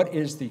what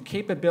is the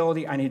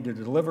capability I need to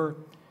deliver,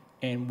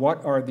 and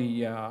what are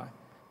the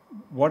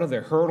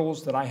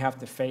hurdles that I have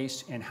to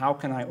face, and how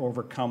can I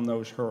overcome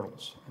those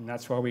hurdles? And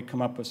that's why we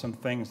come up with some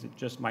things that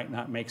just might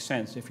not make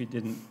sense if you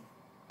didn't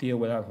deal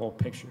with that whole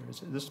picture.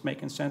 Is this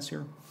making sense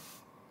here?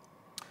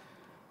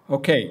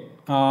 Okay,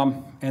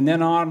 and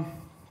then on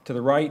to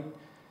the right,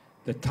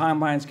 the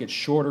timelines get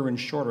shorter and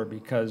shorter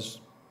because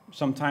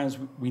sometimes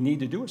we need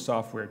to do a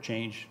software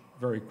change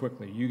very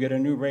quickly. You get a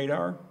new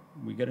radar,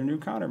 we get a new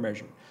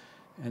countermeasure,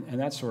 and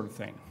that sort of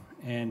thing.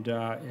 And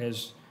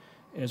as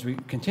we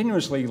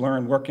continuously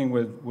learn working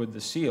with the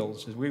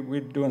SEALs,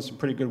 we're doing some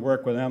pretty good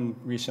work with them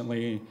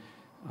recently,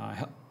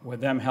 with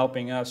them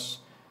helping us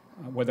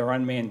with our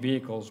unmanned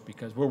vehicles,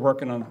 because we're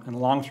working on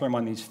long term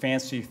on these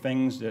fancy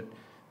things that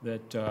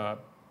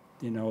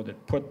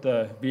put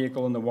the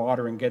vehicle in the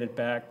water and get it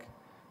back.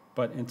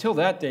 But until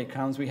that day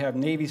comes, we have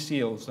Navy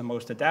SEALs, the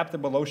most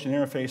adaptable ocean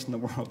interface in the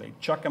world. They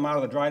chuck them out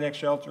of the dry deck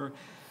shelter,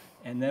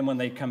 and then when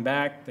they come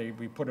back,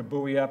 we put a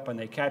buoy up and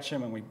they catch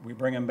them and we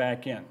bring them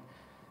back in.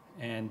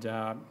 And,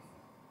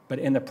 but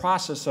in the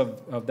process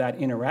of that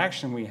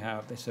interaction we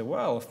have, they said,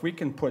 well, if we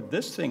can put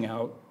this thing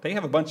out, they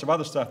have a bunch of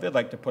other stuff they'd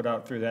like to put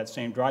out through that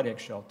same dry deck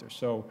shelter.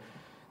 So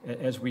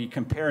as we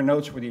compare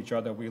notes with each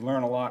other, we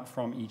learn a lot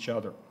from each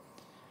other.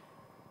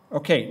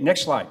 Okay,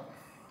 next slide.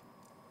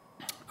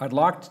 I'd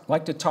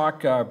like to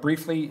talk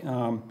briefly,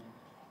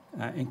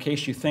 in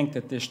case you think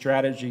that this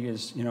strategy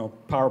is,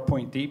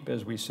 PowerPoint deep,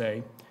 as we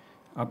say,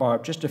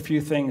 about just a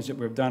few things that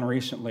we've done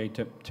recently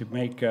to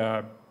make,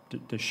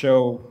 to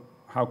show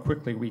how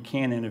quickly we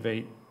can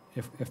innovate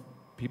if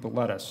people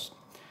let us.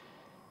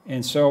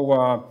 And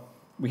so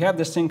we have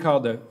this thing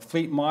called the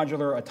Fleet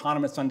Modular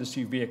Autonomous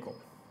Undersea Vehicle,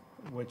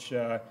 which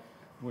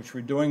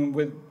we're doing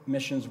with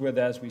missions with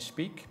as we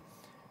speak.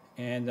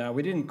 And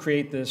we didn't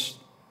create this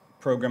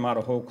program out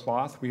of whole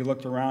cloth. We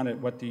looked around at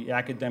what the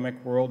academic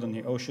world and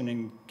the ocean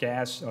and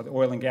gas, the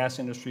oil and gas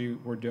industry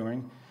were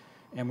doing,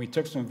 and we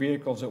took some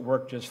vehicles that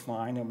worked just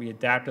fine, and we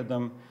adapted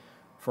them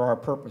for our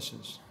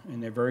purposes.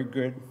 And they're very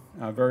good,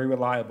 very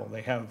reliable.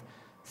 They have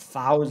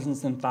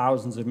thousands and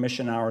thousands of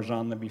mission hours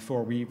on them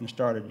before we even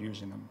started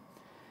using them.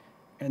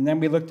 And then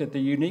we looked at the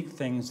unique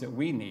things that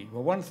we need.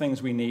 Well, one of the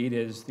things we need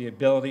is the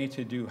ability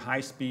to do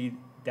high-speed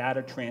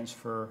data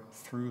transfer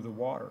through the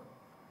water.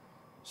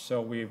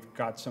 So we've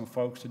got some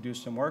folks to do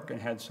some work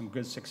and had some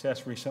good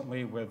success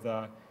recently with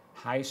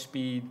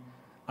high-speed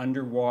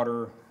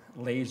underwater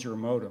laser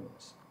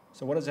modems.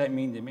 So what does that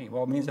mean to me?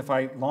 Well, it means if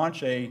I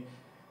launch a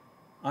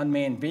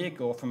unmanned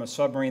vehicle from a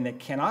submarine that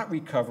cannot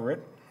recover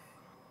it,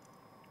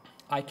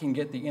 I can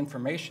get the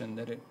information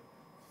that it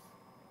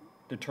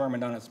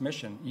determined on its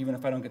mission. Even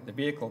if I don't get the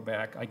vehicle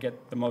back, I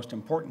get the most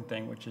important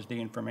thing, which is the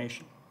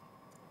information.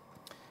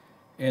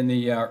 In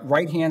the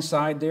right-hand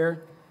side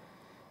there,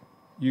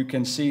 you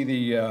can see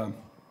you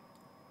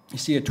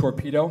see a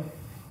torpedo.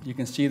 You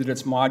can see that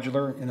it's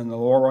modular, and in the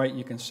lower right,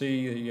 you can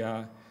see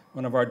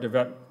one of our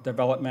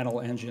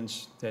developmental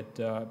engines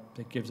that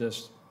gives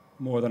us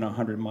more than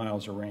 100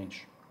 miles of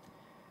range.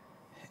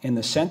 In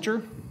the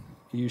center,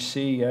 you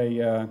see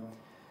a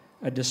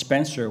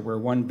dispenser where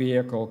one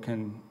vehicle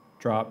can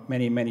drop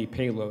many, many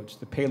payloads.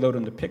 The payload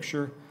in the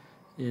picture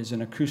is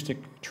an acoustic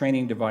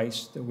training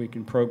device that we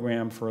can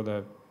program for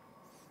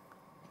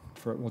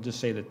we'll just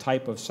say the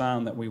type of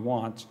sound that we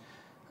want,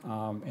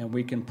 and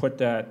we can put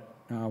that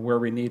where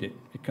we need it.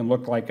 It can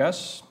look like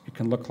us, it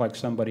can look like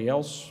somebody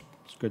else.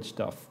 It's good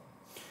stuff.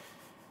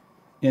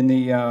 In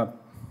the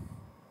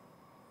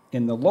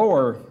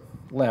lower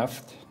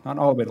left, not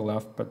all the way to the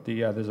left, but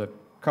there's a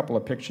couple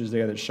of pictures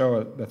there that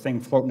show the thing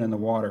floating in the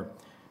water.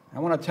 I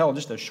want to tell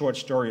just a short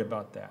story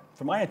about that.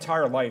 For my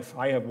entire life,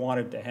 I have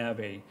wanted to have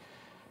a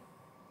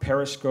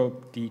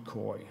periscope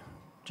decoy,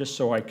 just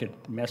so I could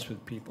mess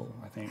with people,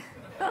 I think.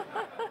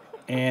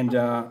 And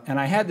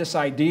I had this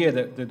idea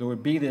that there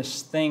would be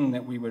this thing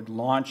that we would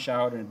launch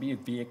out, and it'd be a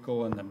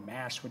vehicle, and the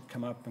mast would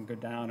come up and go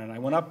down. And I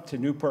went up to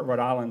Newport, Rhode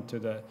Island, to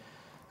the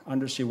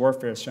Undersea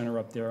Warfare Center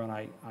up there, and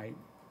I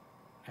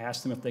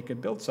asked them if they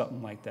could build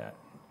something like that.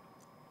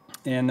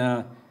 And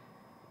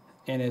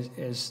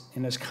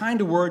as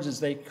kind of words as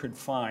they could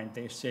find,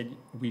 they said,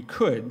 we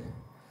could,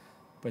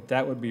 but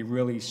that would be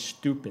really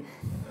stupid.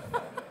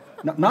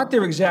 Not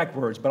their exact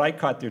words, but I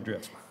caught their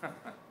drift.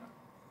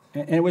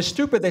 And it was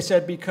stupid, they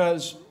said,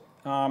 because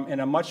in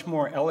a much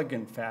more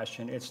elegant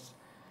fashion,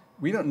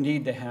 we don't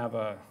need to have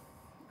a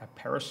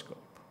periscope.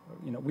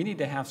 You know, we need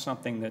to have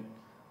something that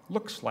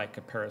looks like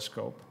a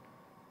periscope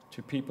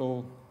to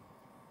people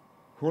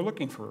who are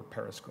looking for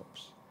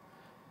periscopes.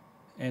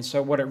 And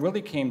so what it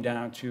really came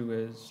down to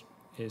is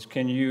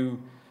can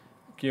you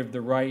give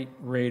the right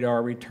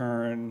radar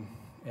return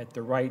at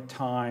the right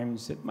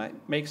times? It might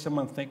make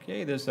someone think,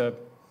 hey, there's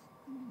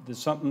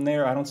something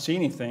there. I don't see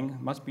anything.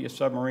 It must be a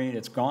submarine.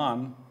 It's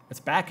gone. It's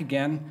back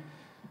again.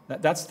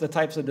 That's the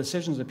types of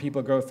decisions that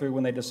people go through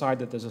when they decide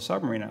that there's a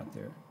submarine out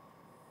there.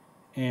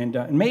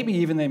 And maybe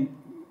even they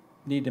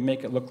need to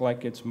make it look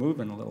like it's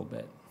moving a little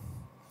bit.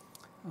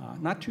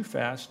 Not too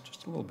fast,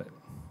 just a little bit.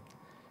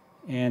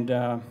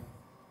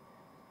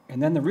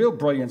 And then the real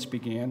brilliance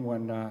began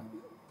when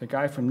the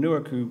guy from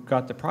Newark who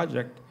got the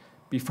project,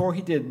 before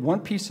he did one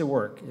piece of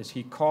work, is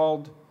he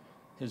called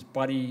his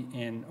buddy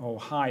in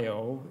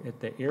Ohio at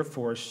the Air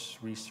Force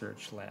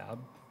Research Lab,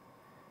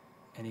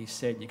 and he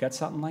said, you got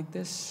something like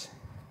this?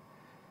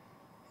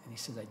 And he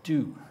says, I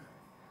do,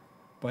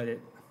 but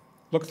it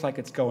looks like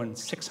it's going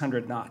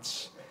 600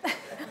 knots.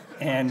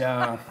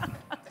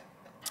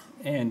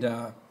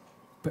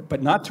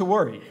 But not to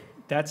worry,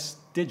 that's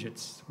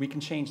digits. We can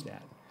change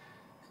that.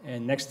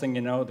 And next thing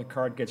you know, the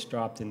card gets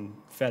dropped in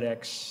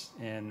FedEx,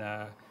 and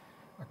a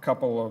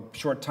couple of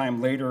short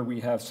time later,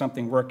 we have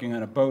something working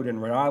on a boat in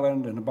Rhode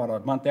Island, and about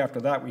a month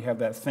after that, we have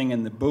that thing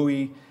in the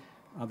buoy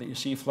that you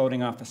see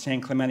floating off of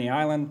San Clemente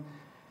Island.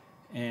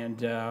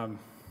 And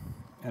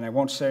I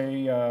won't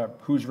say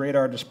whose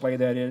radar display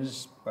that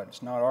is, but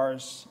it's not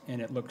ours, and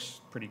it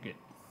looks pretty good.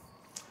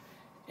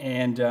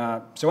 And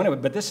so anyway,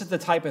 but this is the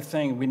type of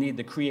thing we need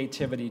the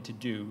creativity to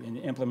do and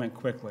implement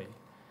quickly.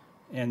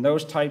 And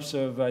those types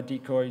of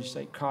decoys,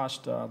 they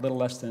cost a little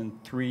less than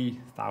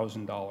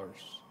 $3,000.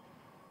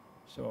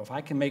 So if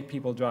I can make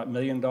people drop $1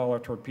 million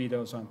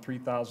torpedoes on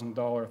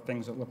 $3,000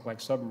 things that look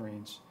like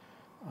submarines,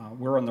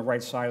 we're on the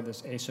right side of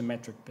this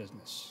asymmetric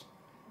business.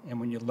 And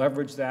when you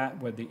leverage that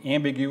with the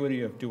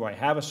ambiguity of do I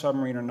have a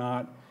submarine or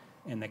not,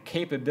 and the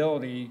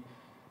capability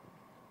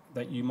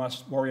that you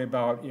must worry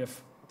about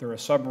if there are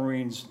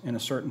submarines in a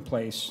certain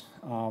place,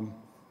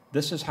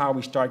 this is how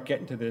we start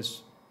getting to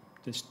this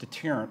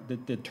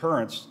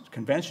deterrence,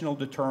 conventional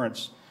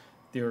deterrence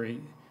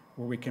theory,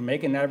 where we can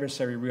make an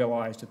adversary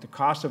realize that the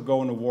cost of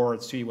going to war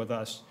at sea with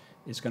us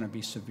is going to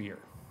be severe.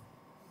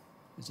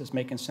 Is this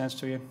making sense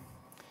to you?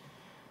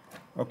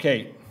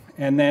 Okay,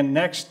 and then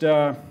next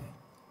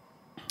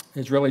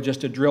is really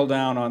just a drill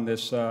down on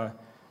this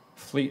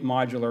fleet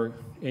modular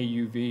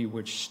AUV,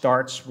 which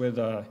starts with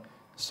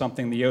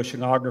something the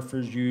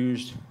oceanographers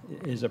used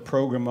is a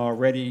program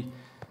already.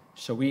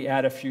 So we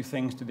add a few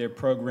things to their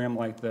program,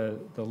 like the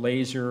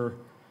laser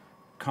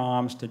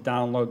comms to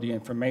download the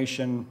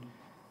information,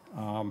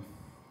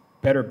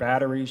 better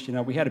batteries. You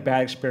know, we had a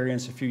bad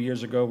experience a few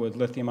years ago with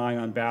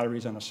lithium-ion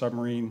batteries on a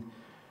submarine,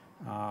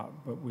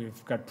 but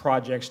we've got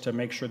projects to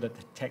make sure that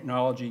the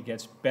technology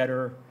gets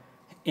better.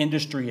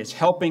 Industry is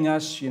helping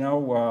us. You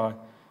know,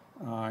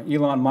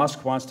 Elon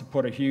Musk wants to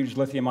put a huge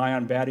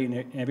lithium-ion battery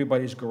in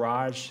everybody's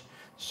garage.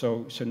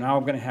 So now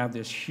I'm going to have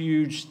this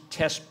huge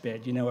test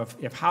bed. You know,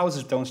 if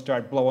houses don't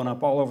start blowing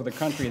up all over the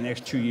country in the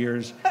next 2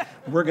 years,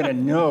 we're going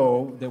to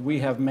know that we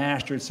have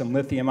mastered some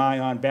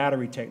lithium-ion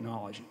battery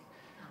technology.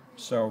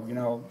 So, you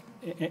know,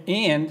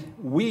 and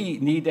we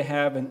need to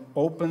have an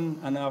open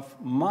enough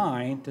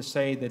mind to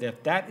say that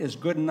if that is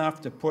good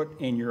enough to put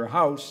in your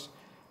house,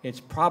 it's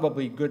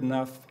probably good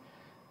enough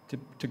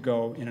to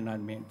go in an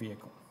unmanned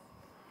vehicle.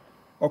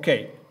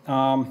 Okay,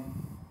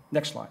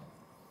 next slide.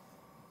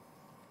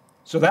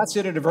 So that's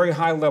it at a very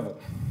high level.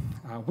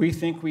 We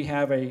think we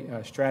have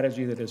a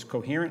strategy that is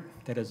coherent,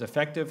 that is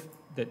effective,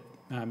 that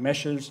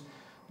meshes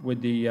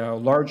with the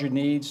larger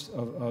needs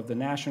of the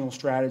national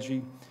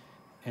strategy.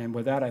 And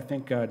with that, I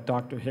think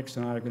Dr. Hicks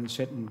and I are going to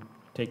sit and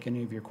take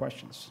any of your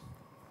questions.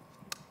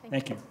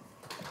 Thank you.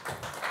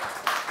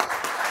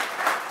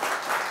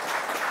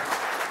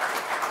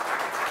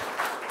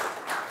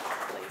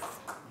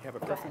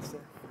 slides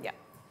there. Yeah.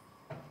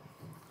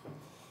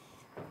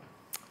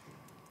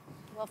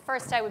 Well,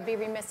 first, I would be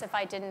remiss if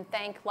I didn't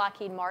thank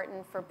Lockheed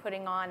Martin for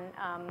putting on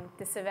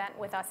this event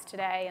with us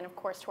today, and of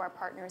course to our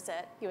partners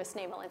at U.S.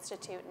 Naval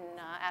Institute and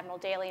Admiral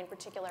Daly in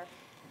particular.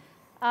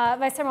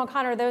 Vice Admiral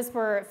Connor, those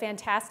were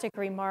fantastic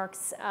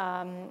remarks,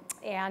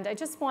 and I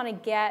just want to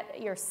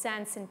get your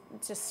sense, and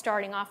just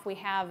starting off, we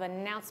have an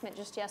announcement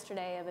just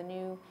yesterday of a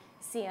new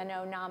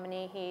CNO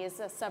nominee. He is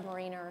a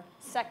submariner,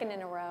 second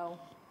in a row.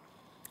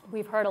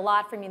 We've heard a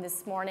lot from you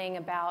this morning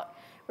about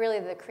really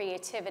the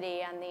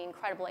creativity and the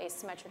incredible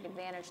asymmetric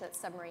advantage that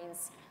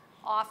submarines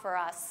offer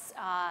us.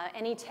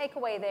 Any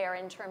takeaway there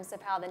in terms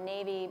of how the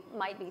Navy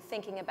might be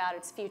thinking about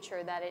its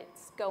future, that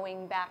it's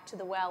going back to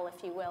the well,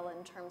 if you will,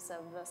 in terms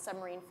of the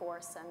submarine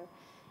force,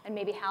 and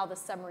maybe how the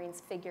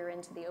submarines figure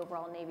into the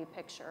overall Navy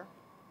picture?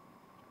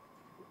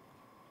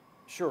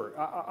 Sure.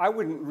 I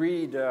wouldn't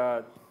read,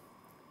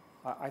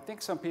 I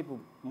think some people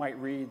might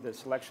read the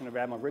selection of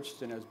Admiral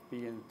Richardson as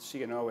being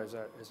CNO as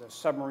a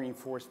submarine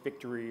force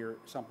victory or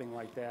something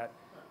like that.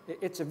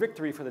 It's a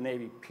victory for the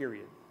Navy,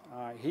 period.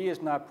 He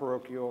is not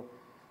parochial.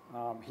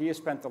 He has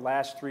spent the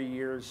last 3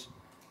 years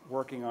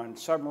working on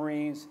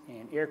submarines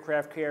and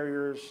aircraft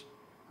carriers.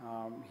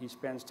 He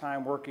spends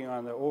time working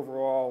on the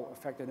overall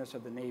effectiveness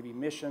of the Navy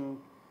mission.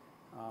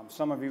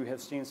 Some of you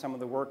have seen some of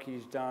the work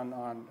he's done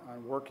on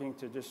working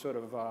to just sort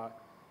of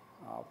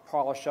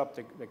polish up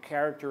the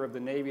character of the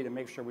Navy to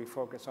make sure we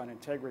focus on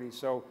integrity.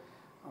 So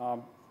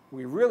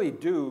we really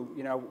do,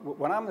 you know,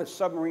 when I'm the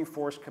submarine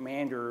force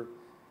commander,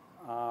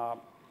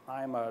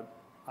 I'm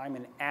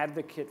an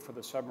advocate for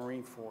the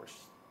submarine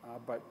force.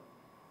 But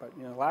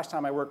you know, last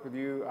time I worked with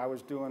you, I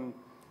was doing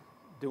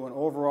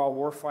overall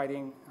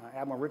warfighting.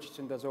 Admiral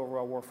Richardson does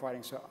overall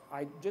warfighting. So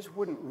I just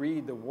wouldn't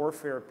read the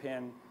warfare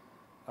pin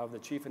of the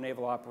Chief of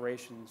Naval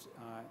Operations.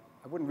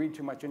 I wouldn't read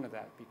too much into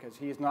that, because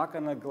he is not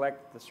going to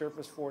neglect the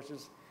surface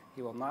forces.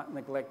 He will not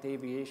neglect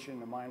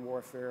aviation or mine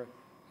warfare.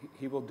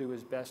 He will do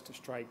his best to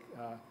strike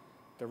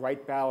the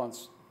right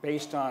balance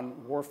based on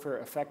warfare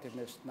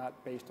effectiveness,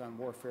 not based on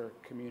warfare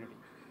community.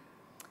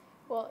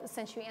 Well,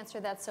 since you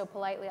answered that so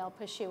politely, I'll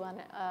push you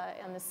on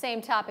the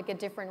same topic a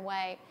different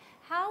way.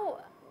 How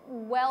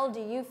well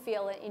do you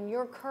feel in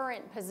your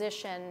current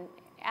position,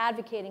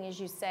 advocating, as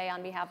you say,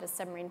 on behalf of the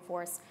submarine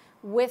force,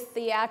 with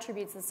the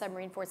attributes of the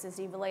submarine forces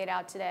you've laid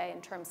out today in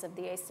terms of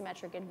the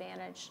asymmetric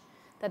advantage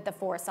that the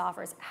force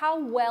offers? How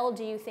well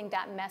do you think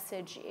that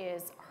message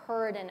is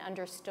heard and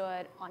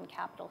understood on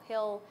Capitol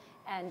Hill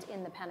and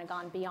in the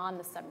Pentagon beyond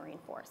the submarine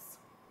force?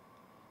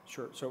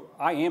 Sure. So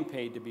I am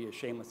paid to be a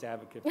shameless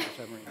advocate for the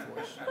submarine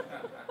force.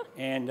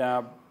 And,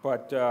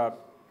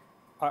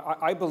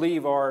 I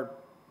believe our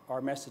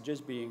message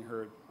is being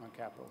heard on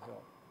Capitol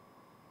Hill.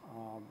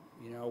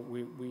 You know,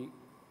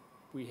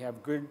 we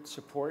have good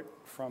support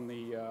from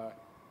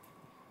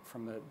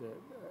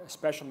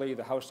especially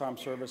the House Armed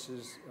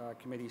Services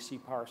Committee,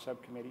 CPAR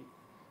subcommittee.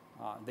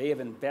 They have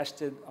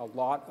invested a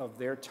lot of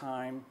their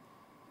time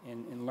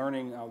in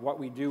learning what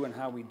we do and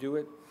how we do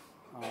it.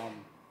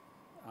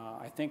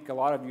 I think a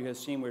lot of you have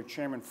seen where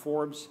Chairman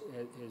Forbes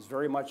is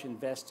very much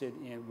invested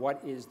in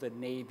what is the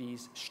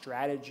Navy's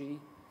strategy.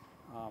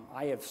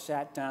 I have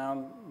sat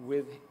down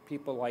with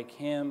people like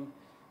him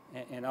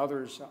and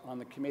others on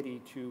the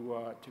committee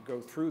to go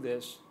through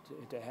this,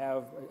 to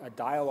have a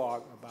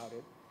dialogue about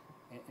it.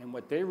 And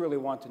what they really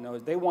want to know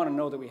is they want to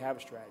know that we have a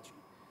strategy.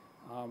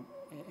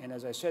 And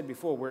as I said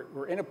before,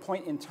 we're in a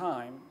point in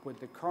time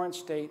with the current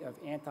state of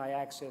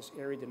anti-access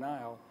area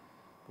denial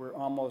where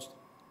almost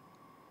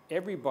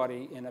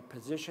everybody in a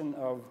position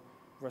of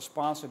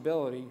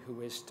responsibility who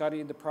has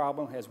studied the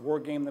problem, has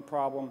war-gamed the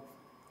problem,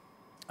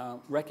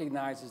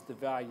 recognizes the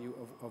value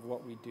of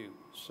what we do.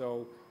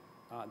 So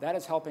that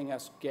is helping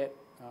us get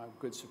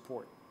good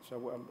support.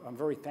 So I'm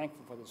very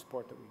thankful for the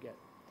support that we get.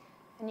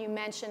 And you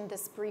mentioned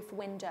this brief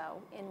window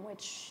in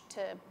which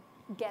to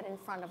get in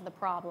front of the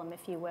problem,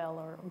 if you will,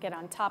 or get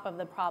on top of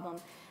the problem.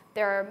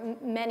 There are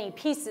many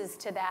pieces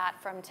to that,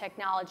 from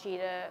technology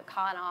to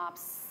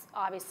ConOps,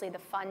 obviously the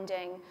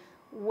funding.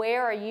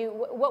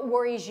 What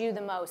worries you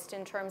the most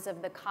in terms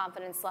of the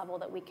confidence level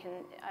that we can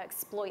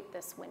exploit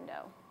this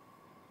window?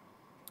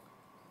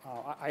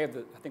 I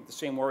think the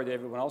same worry that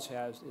everyone else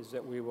has, is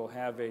that we will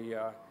have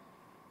a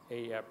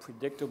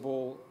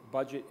predictable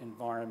budget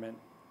environment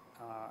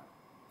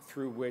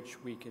through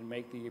which we can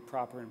make the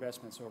proper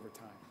investments over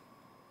time.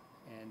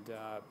 And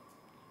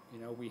you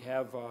know,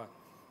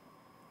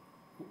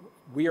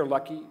 we are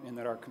lucky in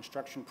that our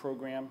construction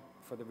program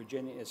for the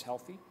Virginia is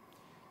healthy.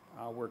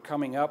 We're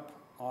coming up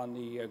on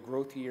the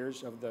growth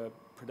years of the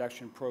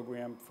production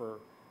program for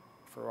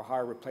a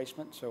higher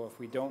replacement. So if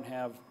we don't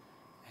have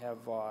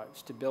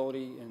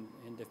stability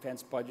in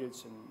defense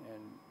budgets and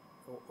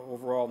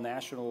overall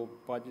national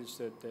budgets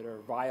that are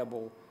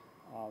viable,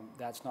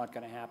 that's not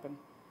going to happen.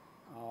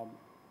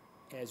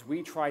 As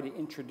we try to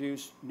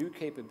introduce new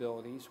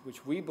capabilities,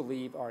 which we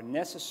believe are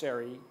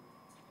necessary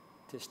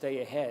to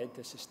stay ahead,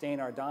 to sustain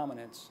our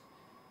dominance,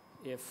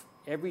 if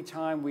every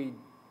time we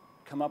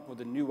come up with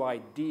a new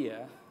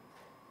idea,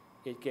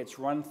 it gets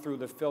run through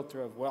the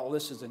filter of, well,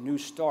 this is a new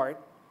start.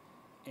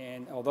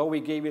 And although we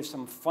gave you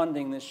some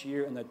funding this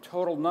year and the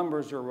total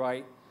numbers are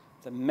right,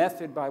 the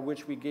method by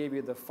which we gave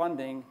you the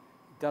funding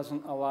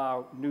doesn't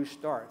allow new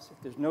starts.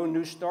 If there's no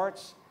new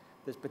starts,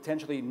 there's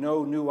potentially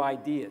no new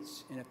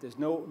ideas. And if there's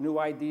no new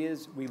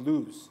ideas, we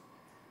lose.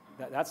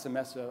 That's the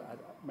message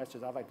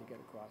I'd like to get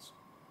across.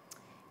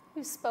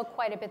 You spoke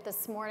quite a bit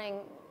this morning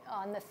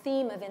on the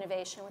theme of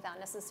innovation without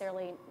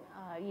necessarily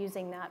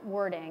using that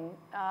wording.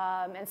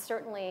 And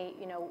certainly,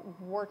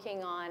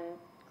 working on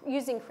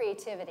using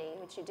creativity,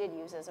 which you did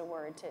use as a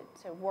word,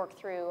 to work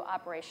through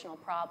operational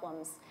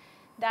problems.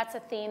 That's a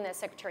theme that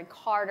Secretary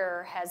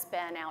Carter has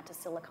been out to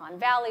Silicon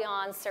Valley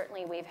on.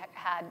 Certainly, we've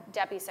had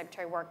Deputy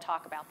Secretary Work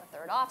talk about the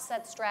third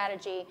offset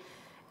strategy.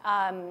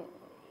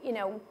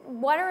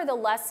 What are the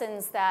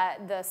lessons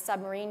that the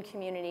submarine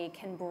community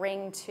can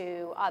bring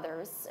to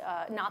others?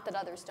 Not that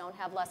others don't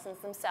have lessons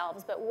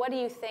themselves, but what do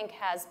you think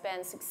has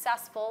been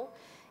successful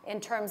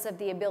in terms of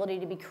the ability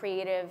to be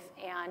creative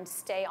and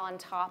stay on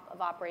top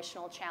of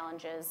operational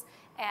challenges?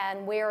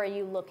 And where are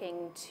you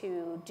looking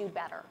to do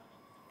better?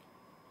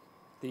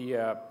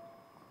 The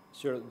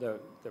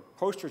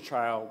poster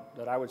child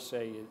that I would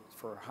say is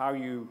for how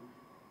you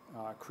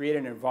create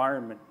an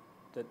environment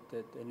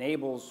that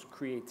enables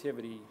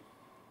creativity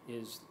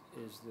is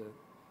the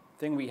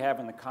thing we have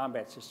in the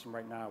combat system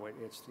right now.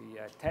 It's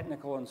the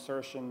technical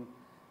insertion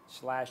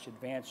 /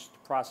 advanced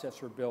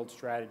processor build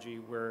strategy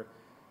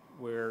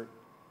where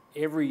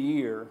every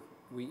year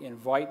we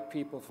invite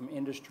people from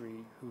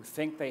industry who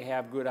think they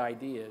have good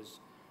ideas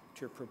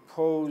to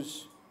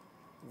propose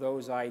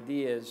those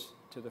ideas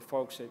to the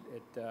folks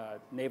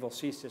at Naval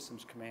Sea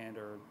Systems Command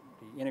or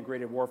the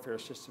Integrated Warfare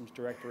Systems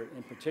Directorate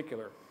in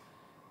particular.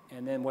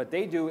 And then what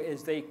they do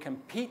is they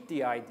compete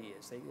the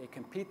ideas. They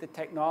compete the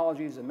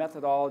technologies and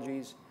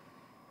methodologies,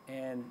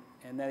 and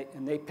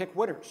they pick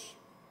winners.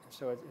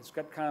 So it's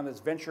got kind of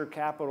this venture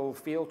capital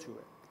feel to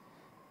it.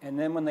 And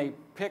then when they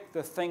pick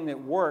the thing that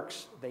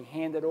works, they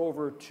hand it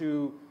over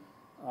to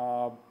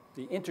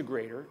the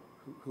integrator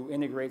who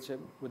integrates it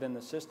within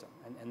the system.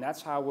 And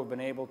that's how we've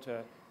been able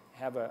to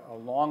have a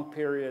long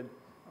period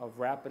of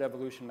rapid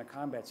evolution in the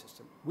combat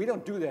system. We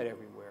don't do that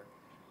everywhere.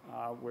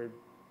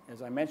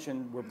 As I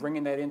mentioned, we're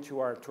bringing that into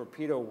our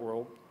torpedo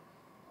world.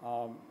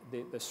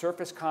 The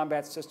surface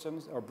combat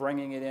systems are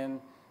bringing it in.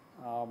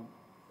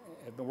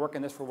 Have been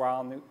working this for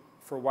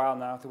a while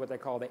now through what they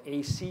call the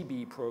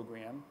ACB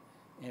program,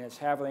 and it's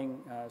having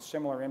a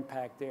similar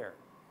impact there.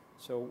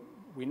 So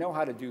we know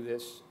how to do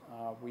this.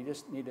 We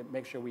just need to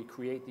make sure we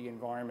create the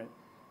environment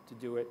to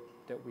do it,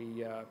 that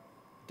we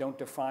don't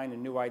define a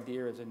new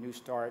idea as a new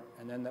start,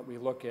 and then that we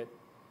look at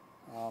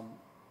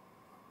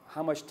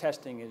how much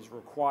testing is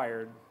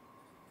required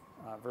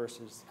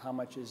versus how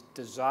much is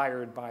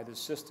desired by the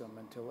system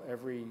until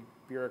every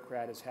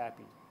bureaucrat is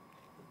happy.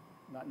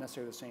 Not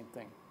necessarily the same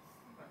thing.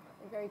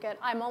 Very good.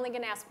 I'm only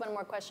going to ask one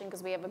more question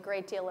because we have a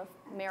great deal of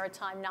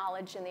maritime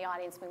knowledge in the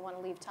audience. We want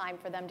to leave time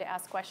for them to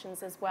ask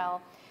questions as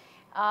well.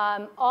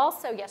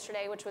 Also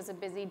yesterday, which was a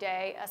busy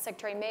day,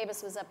 Secretary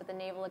Mavis was up at the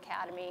Naval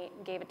Academy,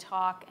 gave a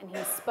talk, and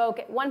he spoke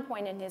at one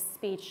point in his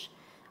speech.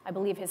 I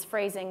believe his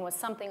phrasing was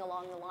something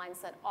along the lines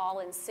that all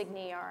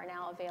insignia are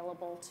now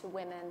available to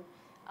women,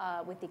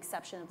 with the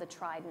exception of the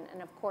Trident.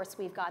 And of course,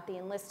 we've got the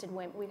enlisted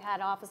women. We've had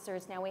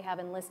officers, now we have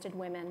enlisted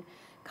women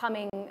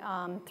coming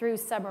through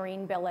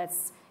submarine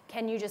billets.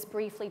 Can you just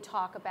briefly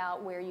talk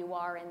about where you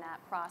are in that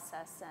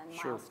process and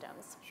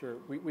milestones? Sure.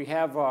 We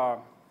have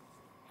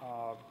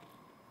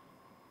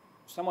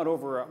somewhat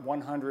over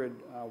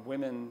 100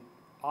 women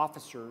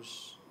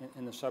officers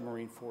in the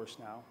submarine force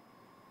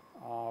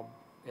now,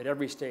 at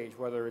every stage,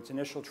 whether it's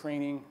initial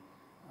training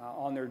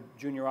on their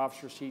junior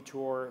officer sea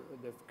tour,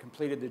 they've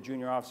completed the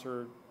junior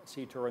officer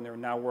sea tour, and they're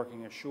now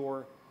working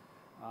ashore.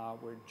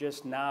 We're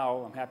just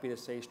now, I'm happy to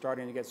say,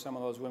 starting to get some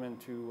of those women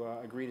to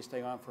agree to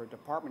stay on for a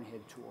department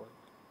head tour.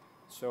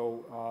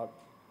 So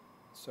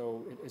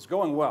it's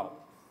going well.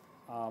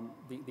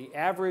 The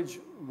average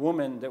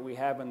woman that we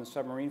have in the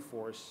submarine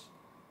force,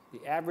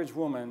 the average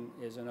woman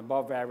is an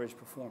above average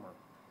performer,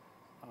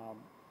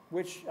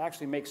 which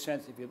actually makes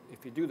sense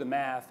if you do the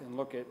math and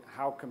look at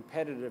how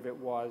competitive it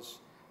was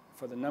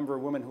for the number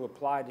of women who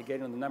applied to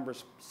get in the number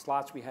of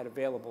slots we had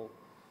available.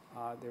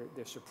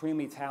 They're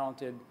supremely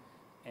talented,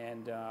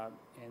 and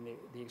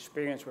the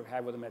experience we've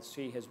had with them at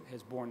sea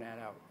has borne that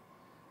out.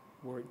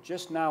 We're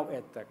just now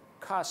at the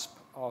cusp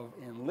of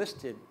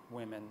enlisted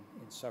women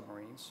in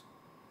submarines,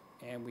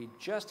 and we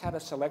just had a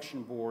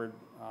selection board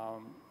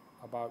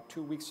about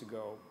 2 weeks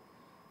ago.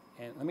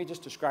 And let me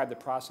just describe the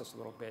process a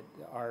little bit.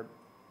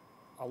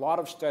 A lot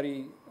of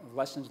study of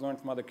lessons learned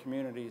from other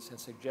communities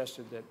has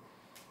suggested that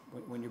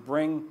when you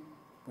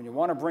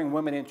want to bring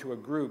women into a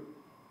group,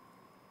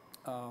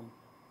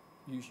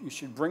 you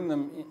should bring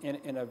them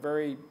in a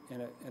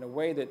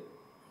way that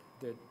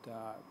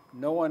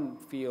no one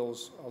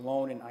feels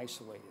alone and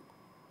isolated,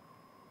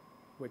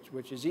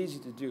 which is easy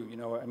to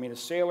do. I mean, a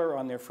sailor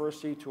on their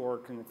first sea tour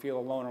can feel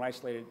alone and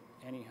isolated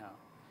anyhow.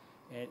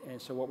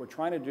 And so what we're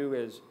trying to do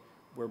is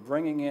we're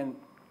bringing in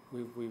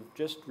we've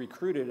just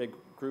recruited a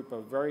group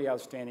of very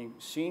outstanding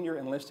senior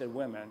enlisted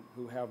women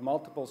who have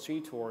multiple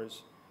sea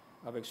tours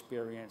of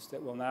experience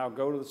that will now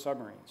go to the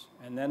submarines.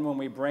 And then when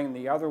we bring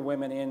the other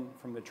women in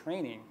from the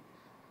training,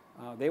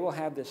 they will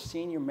have this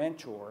senior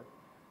mentor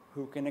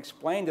who can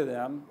explain to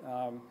them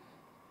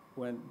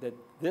that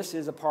this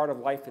is a part of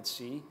life at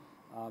sea,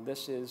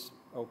 this is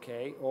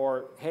okay,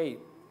 or hey,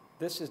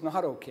 this is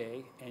not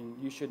okay, and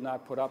you should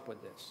not put up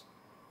with this.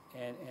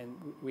 And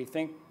we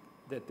think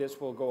that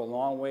this will go a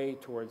long way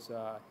towards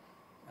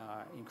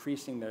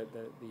increasing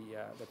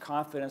the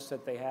confidence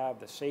that they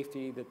have, the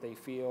safety that they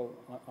feel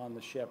on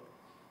the ship,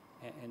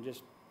 and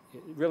just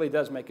it really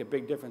does make a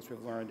big difference.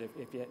 We've learned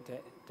if you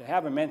to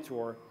have a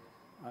mentor,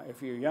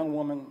 if you're a young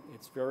woman,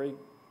 it's very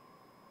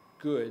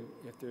good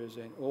if there's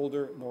an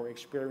older, more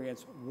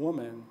experienced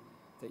woman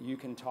that you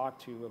can talk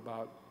to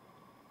about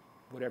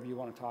whatever you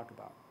want to talk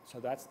about. So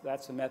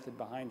that's the method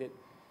behind it.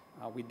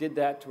 We did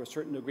that to a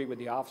certain degree with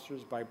the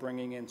officers by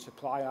bringing in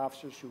supply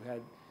officers who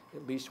had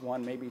at least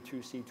one, maybe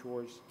two sea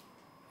tours,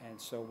 and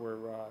so we're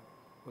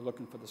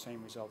looking for the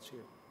same results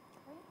here.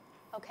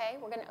 Okay,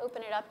 we're going to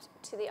open it up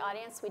to the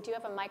audience. We do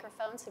have a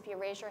microphone, so if you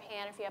raise your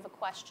hand if you have a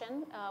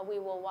question, we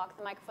will walk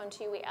the microphone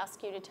to you. We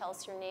ask you to tell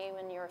us your name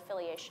and your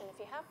affiliation if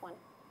you have one.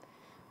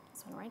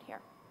 This one right here.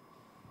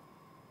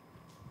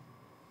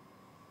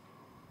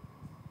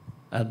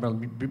 Admiral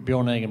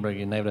Bjorn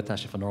Egenberg, Naval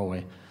Attaché for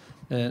Norway.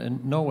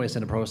 Norway is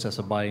in the process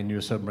of buying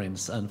new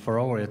submarines, and for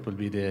Norway it will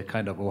be the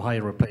kind of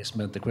Ohio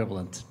replacement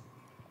equivalent.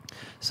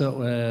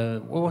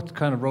 So what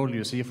kind of role do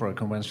you see for a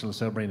conventional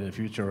submarine in the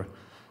future?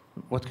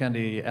 What can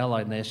the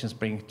allied nations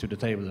bring to the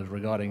table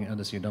regarding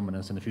undersea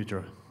dominance in the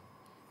future?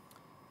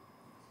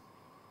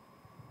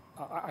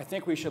 I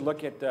think we should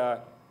look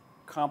at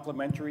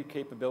complementary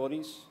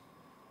capabilities.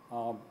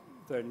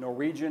 The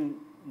Norwegian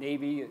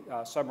Navy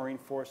submarine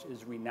force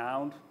is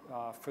renowned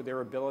for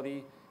their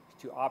ability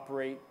to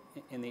operate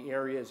in the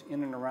areas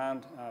in and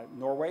around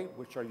Norway,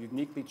 which are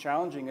uniquely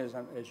challenging,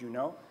 as you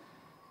know,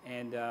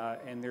 and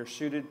they're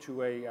suited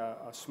to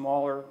a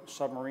smaller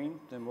submarine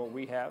than what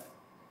we have.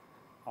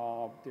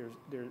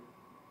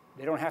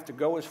 They don't have to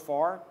go as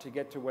far to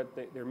get to what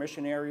their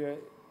mission area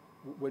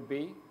would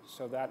be,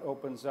 so that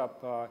opens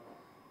up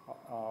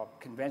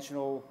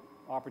conventional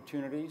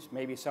opportunities,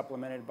 maybe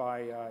supplemented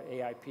by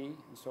AIP and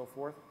so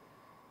forth.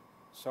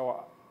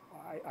 So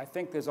I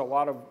think there's a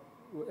lot of,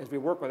 as we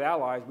work with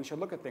allies, we should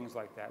look at things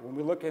like that. When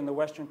we look in the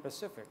Western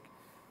Pacific,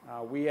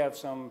 we have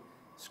some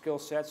skill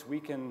sets. We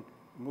can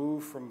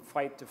move from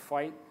fight to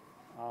fight.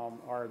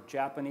 Our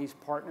Japanese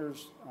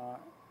partners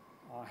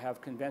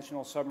have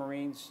conventional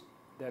submarines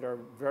that are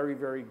very,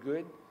 very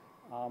good,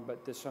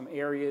 but there's some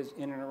areas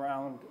in and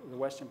around the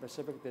Western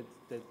Pacific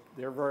that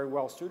they're very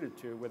well suited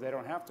to, where they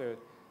don't have to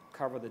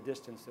cover the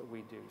distance that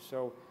we do.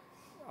 So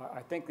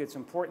I think it's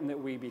important that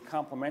we be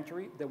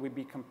complementary, that we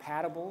be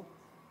compatible.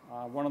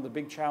 One of the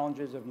big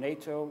challenges of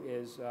NATO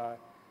is,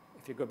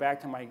 if you go back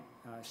to my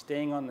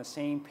staying on the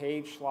same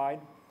page slide,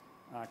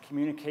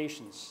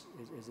 communications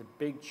is a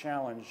big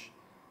challenge,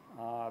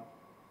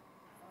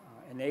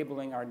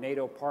 enabling our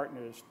NATO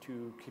partners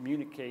to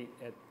communicate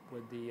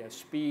with the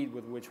speed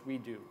with which we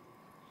do.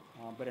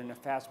 But in a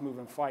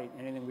fast-moving fight,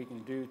 anything we can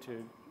do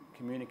to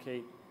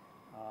communicate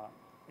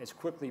as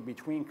quickly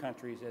between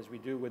countries as we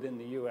do within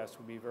the U.S.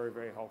 would be very,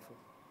 very helpful.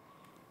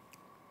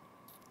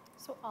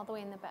 So all the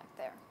way in the back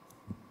there.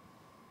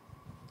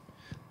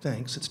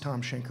 Thanks. It's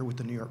Tom Schenker with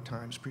the New York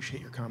Times.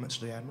 Appreciate your comments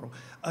today, Admiral.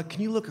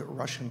 Can you look at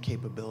Russian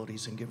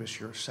capabilities and give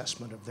us your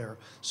assessment of their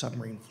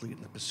submarine fleet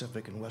in the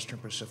Pacific and Western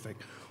Pacific?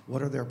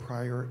 What are their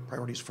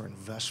priorities for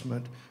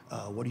investment?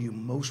 What are you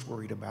most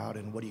worried about,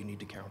 and what do you need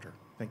to counter?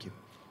 Thank you.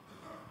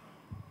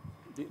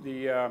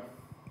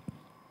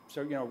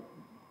 So, you know,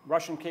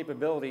 Russian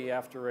capability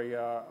after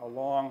a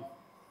long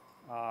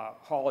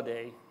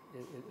holiday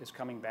is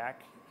coming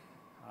back.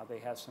 They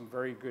have some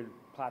very good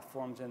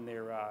platforms in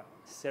their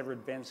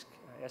Severodvinsk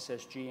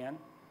SSGN.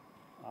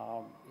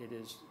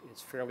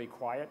 It's fairly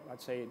quiet.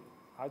 I'd say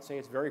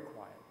it's very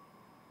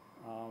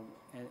quiet.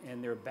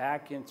 And they're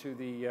back into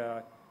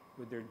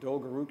with their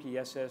Dolgoruki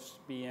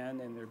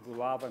SSBN and their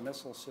Bulava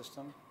missile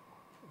system.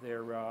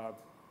 They're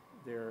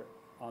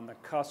on the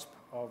cusp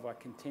of a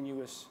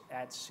continuous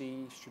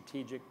at-sea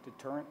strategic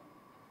deterrent,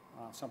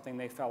 something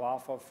they fell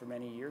off of for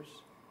many years.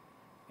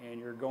 And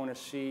you're going to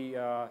see,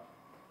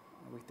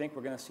 we think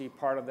we're going to see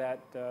part of that,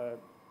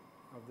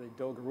 of the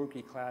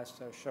Dolgoruki class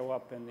show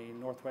up in the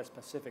Northwest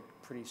Pacific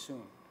pretty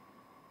soon.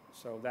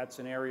 So that's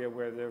an area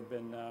where they've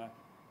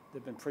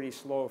been pretty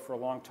slow for a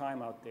long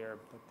time out there,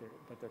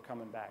 but they're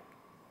coming back.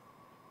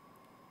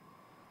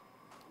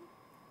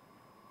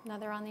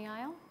 Another on the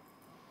aisle.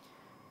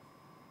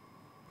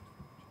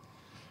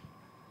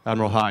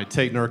 Admiral, hi.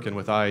 Tate Nurkin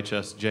with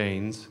IHS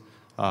Janes.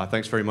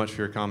 Thanks very much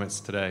for your comments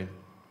today.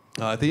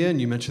 At the end,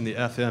 you mentioned the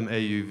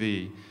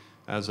FMAUV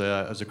as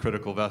a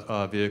critical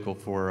vehicle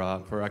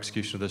for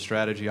execution of this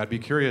strategy. I'd be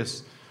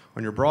curious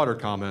on your broader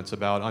comments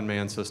about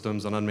unmanned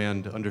systems and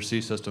unmanned undersea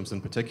systems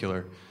in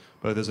particular,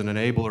 both as an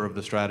enabler of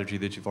the strategy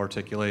that you've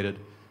articulated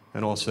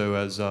and also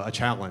as a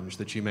challenge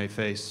that you may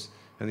face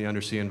in the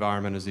undersea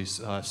environment as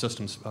these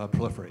systems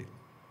proliferate?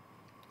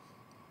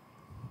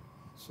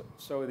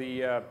 So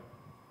the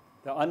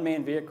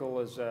unmanned vehicle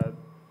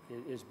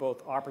is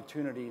both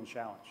opportunity and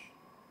challenge.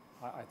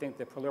 I think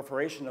the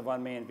proliferation of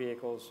unmanned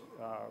vehicles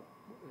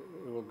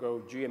will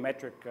go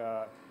geometric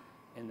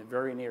in the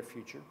very near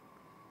future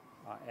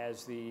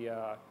as the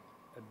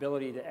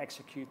ability to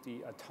execute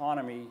the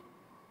autonomy,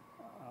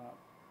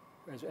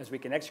 as we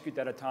can execute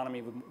that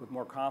autonomy with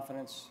more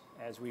confidence,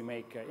 as we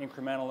make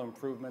incremental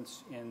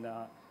improvements in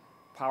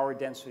power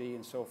density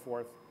and so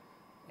forth,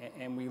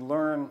 and we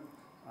learn,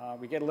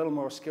 we get a little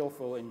more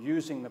skillful in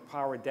using the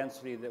power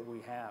density that we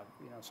have.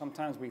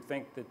 Sometimes we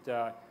think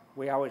that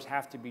we always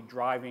have to be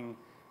driving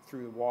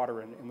through the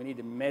water, and we need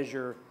to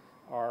measure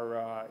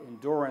our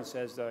endurance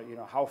as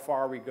how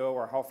far we go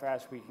or how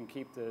fast we can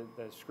keep the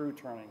screw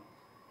turning.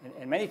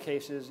 In many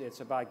cases, it's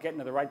about getting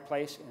to the right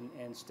place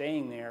and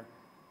staying there,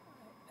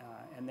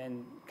 and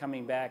then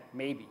coming back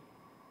maybe.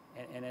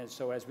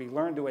 So as we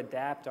learn to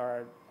adapt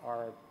our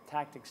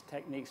tactics,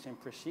 techniques,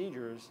 and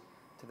procedures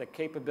to the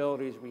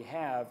capabilities we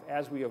have,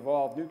 as we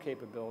evolve new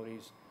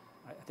capabilities,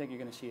 I think you're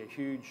going to see a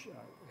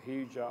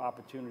huge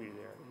opportunity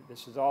there.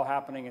 This is all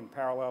happening in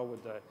parallel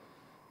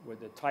with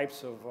the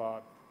types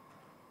of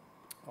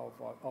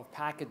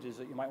packages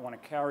that you might want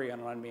to carry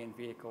on an unmanned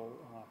vehicle.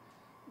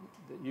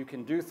 That you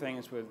can do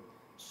things with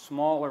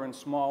smaller and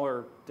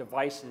smaller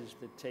devices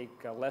that take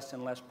less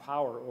and less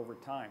power over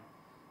time.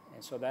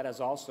 And so that is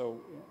also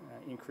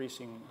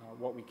increasing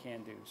what we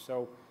can do.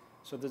 So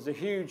there's a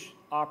huge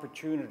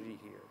opportunity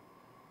here.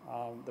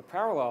 The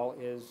parallel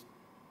is,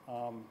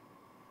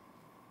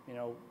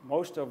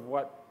 most of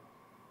what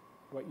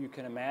you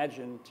can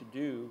imagine to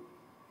do,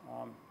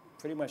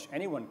 pretty much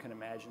anyone can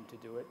imagine to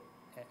do it,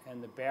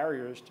 and the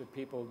barriers to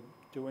people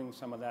doing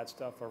some of that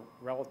stuff are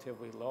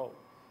relatively low.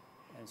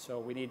 And so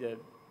we need to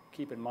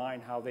keep in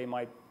mind how they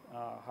might,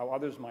 how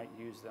others might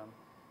use them,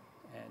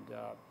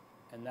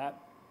 and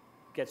that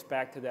gets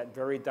back to that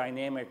very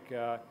dynamic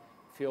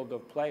field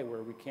of play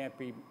where we can't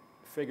be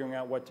figuring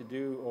out what to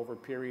do over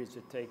periods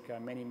that take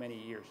many, many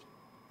years.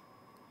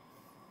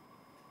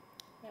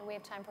 Yeah, we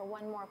have time for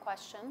one more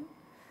question.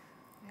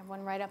 We have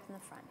one right up in the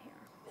front here.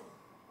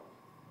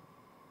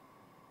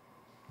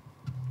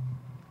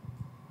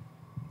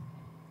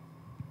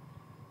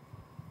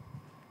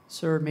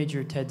 Sir,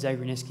 Major Ted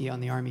Zagraniski on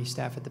the Army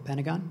staff at the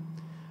Pentagon.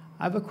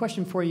 I have a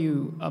question for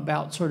you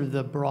about sort of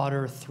the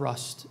broader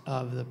thrust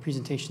of the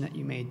presentation that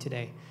you made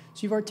today.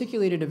 So you've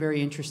articulated a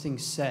very interesting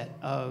set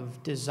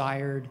of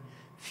desired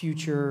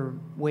future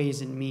ways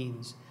and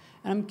means.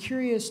 And I'm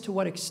curious to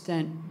what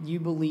extent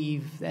you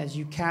believe, as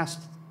you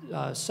cast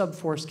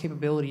subforce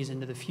capabilities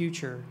into the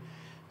future,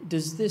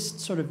 does this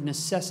sort of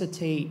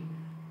necessitate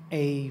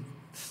a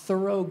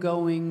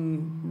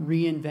thoroughgoing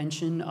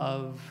reinvention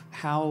of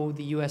how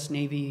the U.S.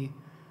 Navy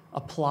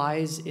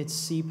applies its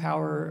sea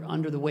power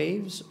under the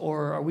waves?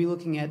 Or are we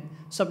looking at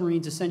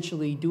submarines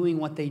essentially doing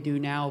what they do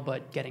now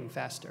but getting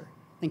faster?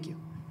 Thank you.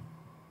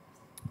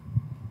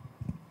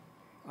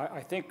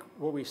 I think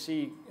what we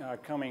see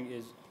coming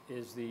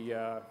is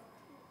the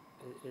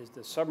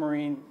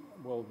submarine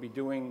will be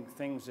doing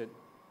things that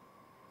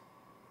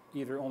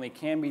either only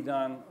can be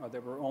done or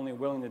that we're only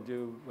willing to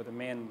do with a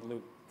man in the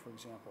loop, for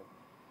example.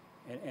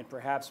 And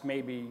perhaps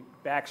maybe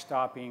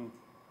backstopping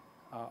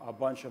a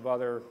bunch of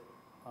other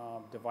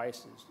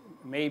devices.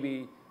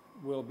 Maybe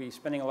we'll be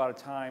spending a lot of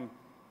time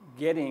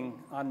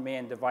getting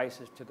unmanned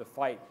devices to the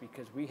fight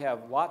because we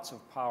have lots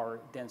of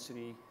power,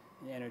 density,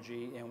 and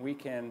energy, and we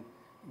can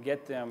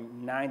get them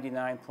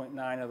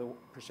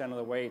 99.9% of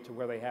the way to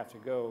where they have to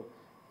go.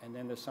 And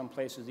then there's some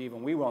places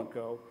even we won't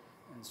go,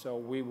 and so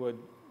we would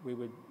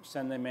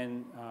send them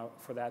in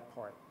for that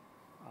part.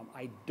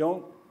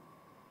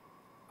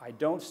 I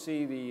don't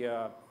see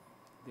the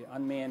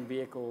unmanned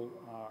vehicle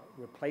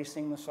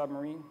replacing the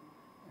submarine.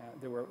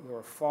 There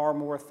are far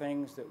more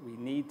things that we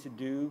need to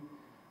do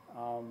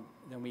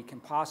than we can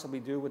possibly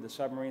do with the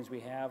submarines we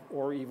have,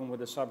 or even with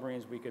the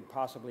submarines we could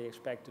possibly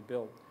expect to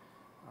build.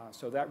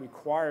 So that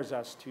requires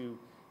us to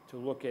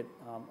look at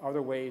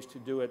other ways to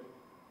do it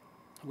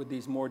with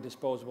these more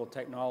disposable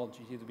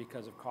technologies, either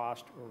because of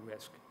cost or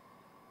risk.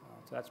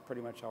 So that's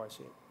pretty much how I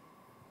see it.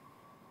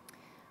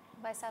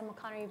 Vice Admiral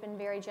Connor, you've been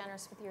very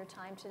generous with your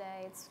time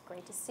today. It's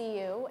great to see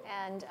you,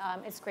 and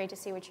it's great to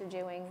see what you're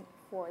doing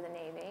for the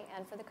Navy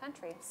and for the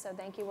country. So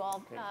thank you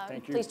all. Okay,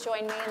 thank you. Please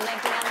join me in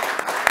thanking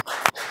Admiral.